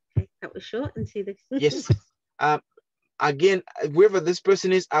 Okay, that was short and see the. Yes. Again, whoever this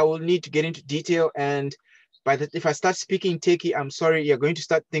person is, I will need to get into detail. And if I start speaking techie, I'm sorry, you're going to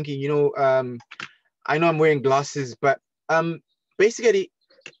start thinking, I know I'm wearing glasses, but basically,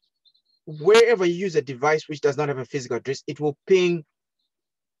 wherever you use a device which does not have a physical address, it will ping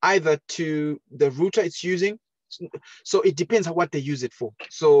either to the router it's using. So it depends on what they use it for.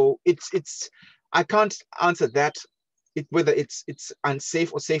 So I can't answer that, whether it's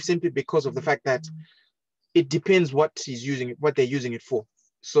unsafe or safe, simply because of the fact that it depends what they're using it for.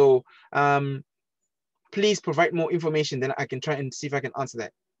 So please provide more information, then I can try and see if I can answer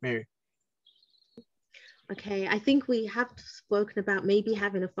that, Mary. Okay, I think we have spoken about maybe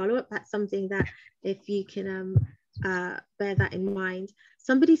having a follow-up. That's something that if you can bear that in mind.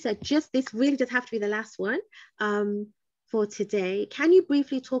 Somebody said, this really does have to be the last one for today. Can you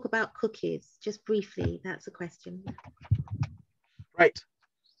briefly talk about cookies? Just briefly, that's a question. Right.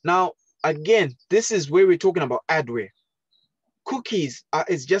 Now, again, this is where we're talking about adware. Cookies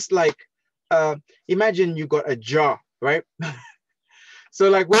is just like, imagine you got a jar, right? So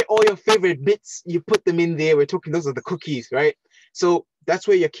like where all your favorite bits, you put them in there. We're talking, those are the cookies, right? So that's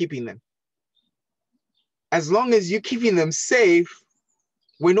where you're keeping them. As long as you're keeping them safe,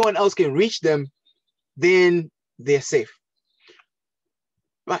 where no one else can reach them, then they're safe.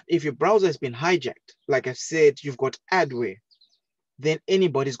 But if your browser has been hijacked, like I said, you've got adware, then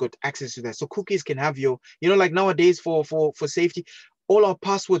anybody's got access to that. So cookies can have like nowadays for safety, all our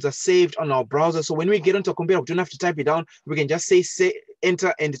passwords are saved on our browser. So when we get onto a computer, we don't have to type it down. We can just say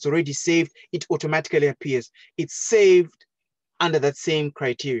enter, and it's already saved. It automatically appears. It's saved under that same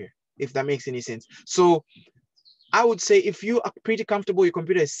criteria, if that makes any sense. So I would say if you are pretty comfortable your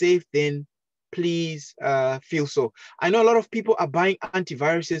computer is safe, then please feel so. I know a lot of people are buying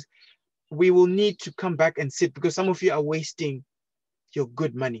antiviruses. We will need to come back and sit, because some of you are wasting your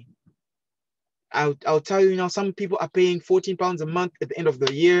good money. I'll tell you now, some people are paying £14 a month at the end of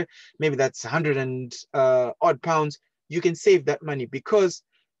the year. Maybe that's 100 and odd pounds. You can save that money, because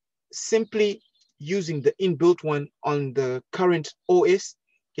simply using the inbuilt one on the current OS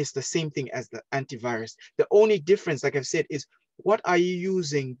is the same thing as the antivirus. The only difference, like I've said, is what are you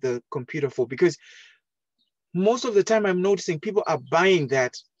using the computer for? Because most of the time I'm noticing people are buying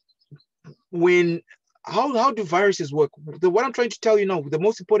that when how do viruses work? What I'm trying to tell you now, the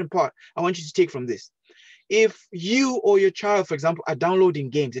most important part I want you to take from this: if you or your child, for example, are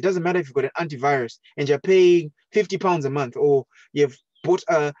downloading games, it doesn't matter if you've got an antivirus and you're paying £50 a month, or you've bought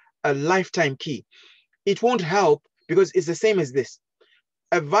a lifetime key, it won't help, because it's the same as this.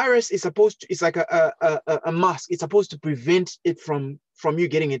 A virus is supposed to, it's like a mask. It's supposed to prevent it from you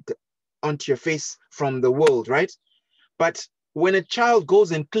getting it onto your face from the world, right? But when a child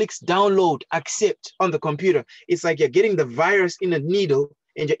goes and clicks download, accept on the computer, it's like you're getting the virus in a needle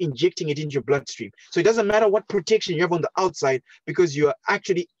and you're injecting it into your bloodstream. So it doesn't matter what protection you have on the outside, because you're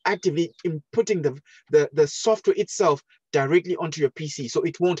actually actively inputting the software itself directly onto your PC. So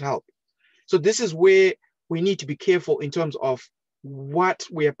it won't help. So this is where we need to be careful in terms of what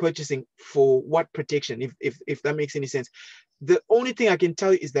we are purchasing for what protection, if that makes any sense. The only thing I can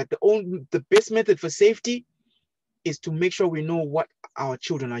tell you is that the best method for safety is to make sure we know what our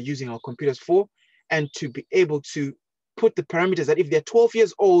children are using our computers for, and to be able to put the parameters that if they're 12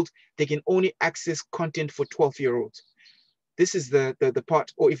 years old, they can only access content for 12-year-olds. This is the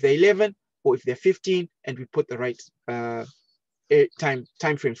part, or if they're 11, or if they're 15, and we put the right time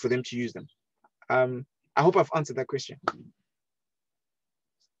frames for them to use them. I hope I've answered that question.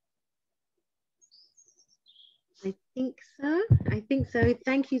 I think so.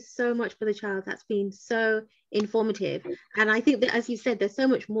 Thank you so much for the child. That's been so informative. And I think that, as you said, there's so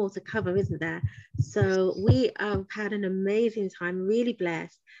much more to cover, isn't there? So we have had an amazing time, really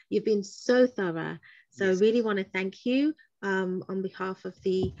blessed. You've been so thorough. So I really want to thank you on behalf of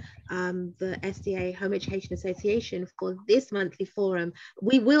the SDA Home Education Association for this monthly forum.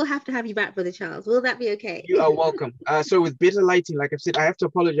 We will have to have you back, Brother Charles. Will that be okay? You are welcome. So with better lighting, like I've said, I have to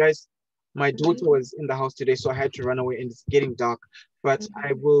apologize. My daughter was in the house today, so I had to run away, and it's getting dark. But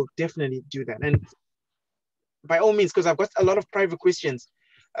I will definitely do that. And by all means, because I've got a lot of private questions.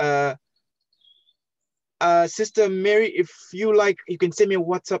 Sister Mary, if you like, you can send me a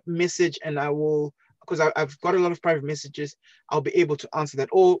WhatsApp message, and I will, because I've got a lot of private messages, I'll be able to answer that.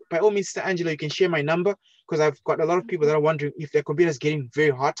 Or by all means, Sister Angela, you can share my number, because I've got a lot of people that are wondering if their computer is getting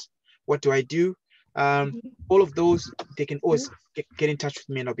very hot. What do I do? All of those, they can always get in touch with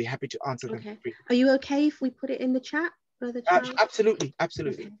me, and I'll be happy to answer them. Okay. Are you okay if we put it in the chat, Brother Charles? Absolutely,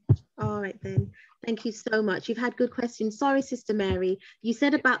 absolutely. Okay. All right then. Thank you so much. You've had good questions. Sorry, Sister Mary. You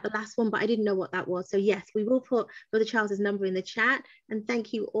said about the last one, but I didn't know what that was. So yes, we will put Brother Charles's number in the chat. And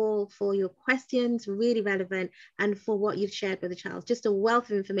thank you all for your questions, really relevant, and for what you've shared, Brother Charles. Just a wealth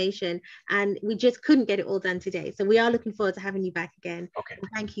of information, and we just couldn't get it all done today. So we are looking forward to having you back again. Okay. And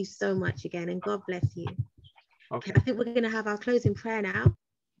thank you so much again, and God bless you. Okay. I think we're going to have our closing prayer now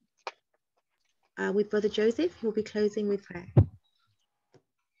with Brother Joseph. He'll be closing with prayer.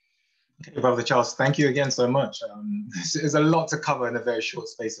 Okay, Brother Charles, thank you again so much. There's a lot to cover in a very short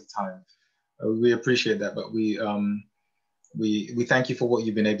space of time. We appreciate that, but we thank you for what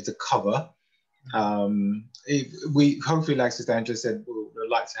you've been able to cover. We hopefully, like Sister Angela said, we'd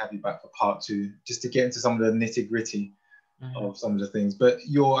like to have you back for part 2, just to get into some of the nitty-gritty of some of the things. But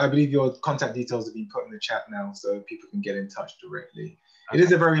I believe your contact details have been put in the chat now, so people can get in touch directly. Okay. It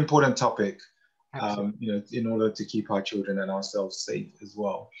is a very important topic, you know, in order to keep our children and ourselves safe as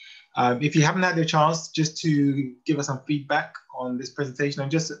well. If you haven't had the chance just to give us some feedback on this presentation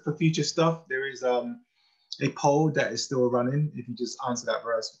and just for future stuff, there is a poll that is still running. If you just answer that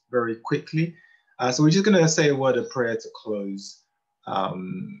for us very quickly. So we're just going to say a word of prayer to close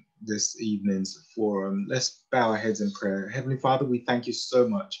this evening's forum. Let's bow our heads in prayer. Heavenly Father, we thank you so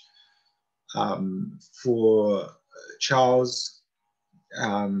much for Charles,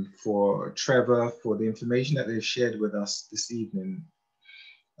 for Trevor, for the information that they've shared with us this evening.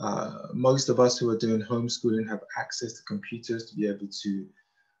 Most of us who are doing homeschooling have access to computers to be able to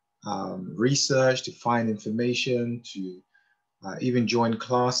research, to find information, to even join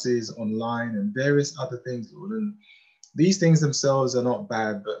classes online and various other things, Lord. And these things themselves are not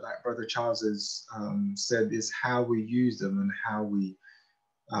bad, but like Brother Charles has said, is how we use them and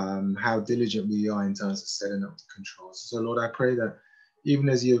how diligent we are in terms of setting up the controls. So Lord, I pray that even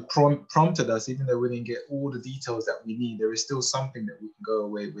as you prompted us, even though we didn't get all the details that we need, there is still something that we can go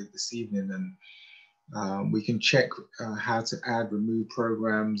away with this evening, and we can check how to add, remove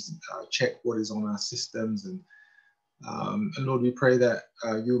programs, check what is on our systems, and Lord, we pray that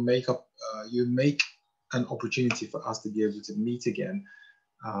you make an opportunity for us to be able to meet again,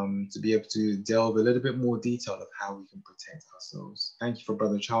 to be able to delve a little bit more detail of how we can protect ourselves. Thank you for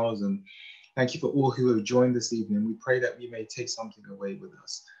Brother Charles, and thank you for all who have joined this evening. We pray that we may take something away with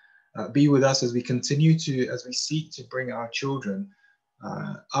us. Be with us as we continue as we seek to bring our children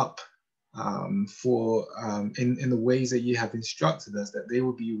up in the ways that you have instructed us, that they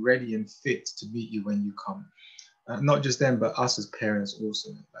will be ready and fit to meet you when you come. Not just them, but us as parents also.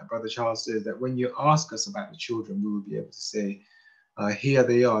 Like Brother Charles said, that when you ask us about the children, we will be able to say, here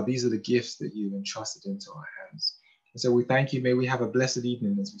they are. These are the gifts that you've entrusted into our hands. And so we thank you. May we have a blessed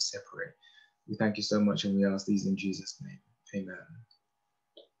evening as we separate. We thank you so much, and we ask these in Jesus' name. Amen.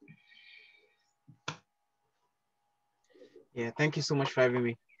 Yeah, thank you so much for having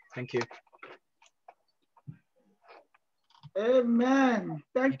me. Thank you. Amen.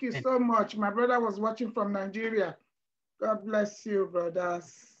 Thank you so much. My brother was watching from Nigeria. God bless you,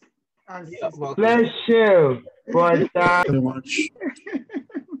 brothers and sisters. Bless you, brother. Thank you.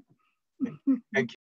 Thank you.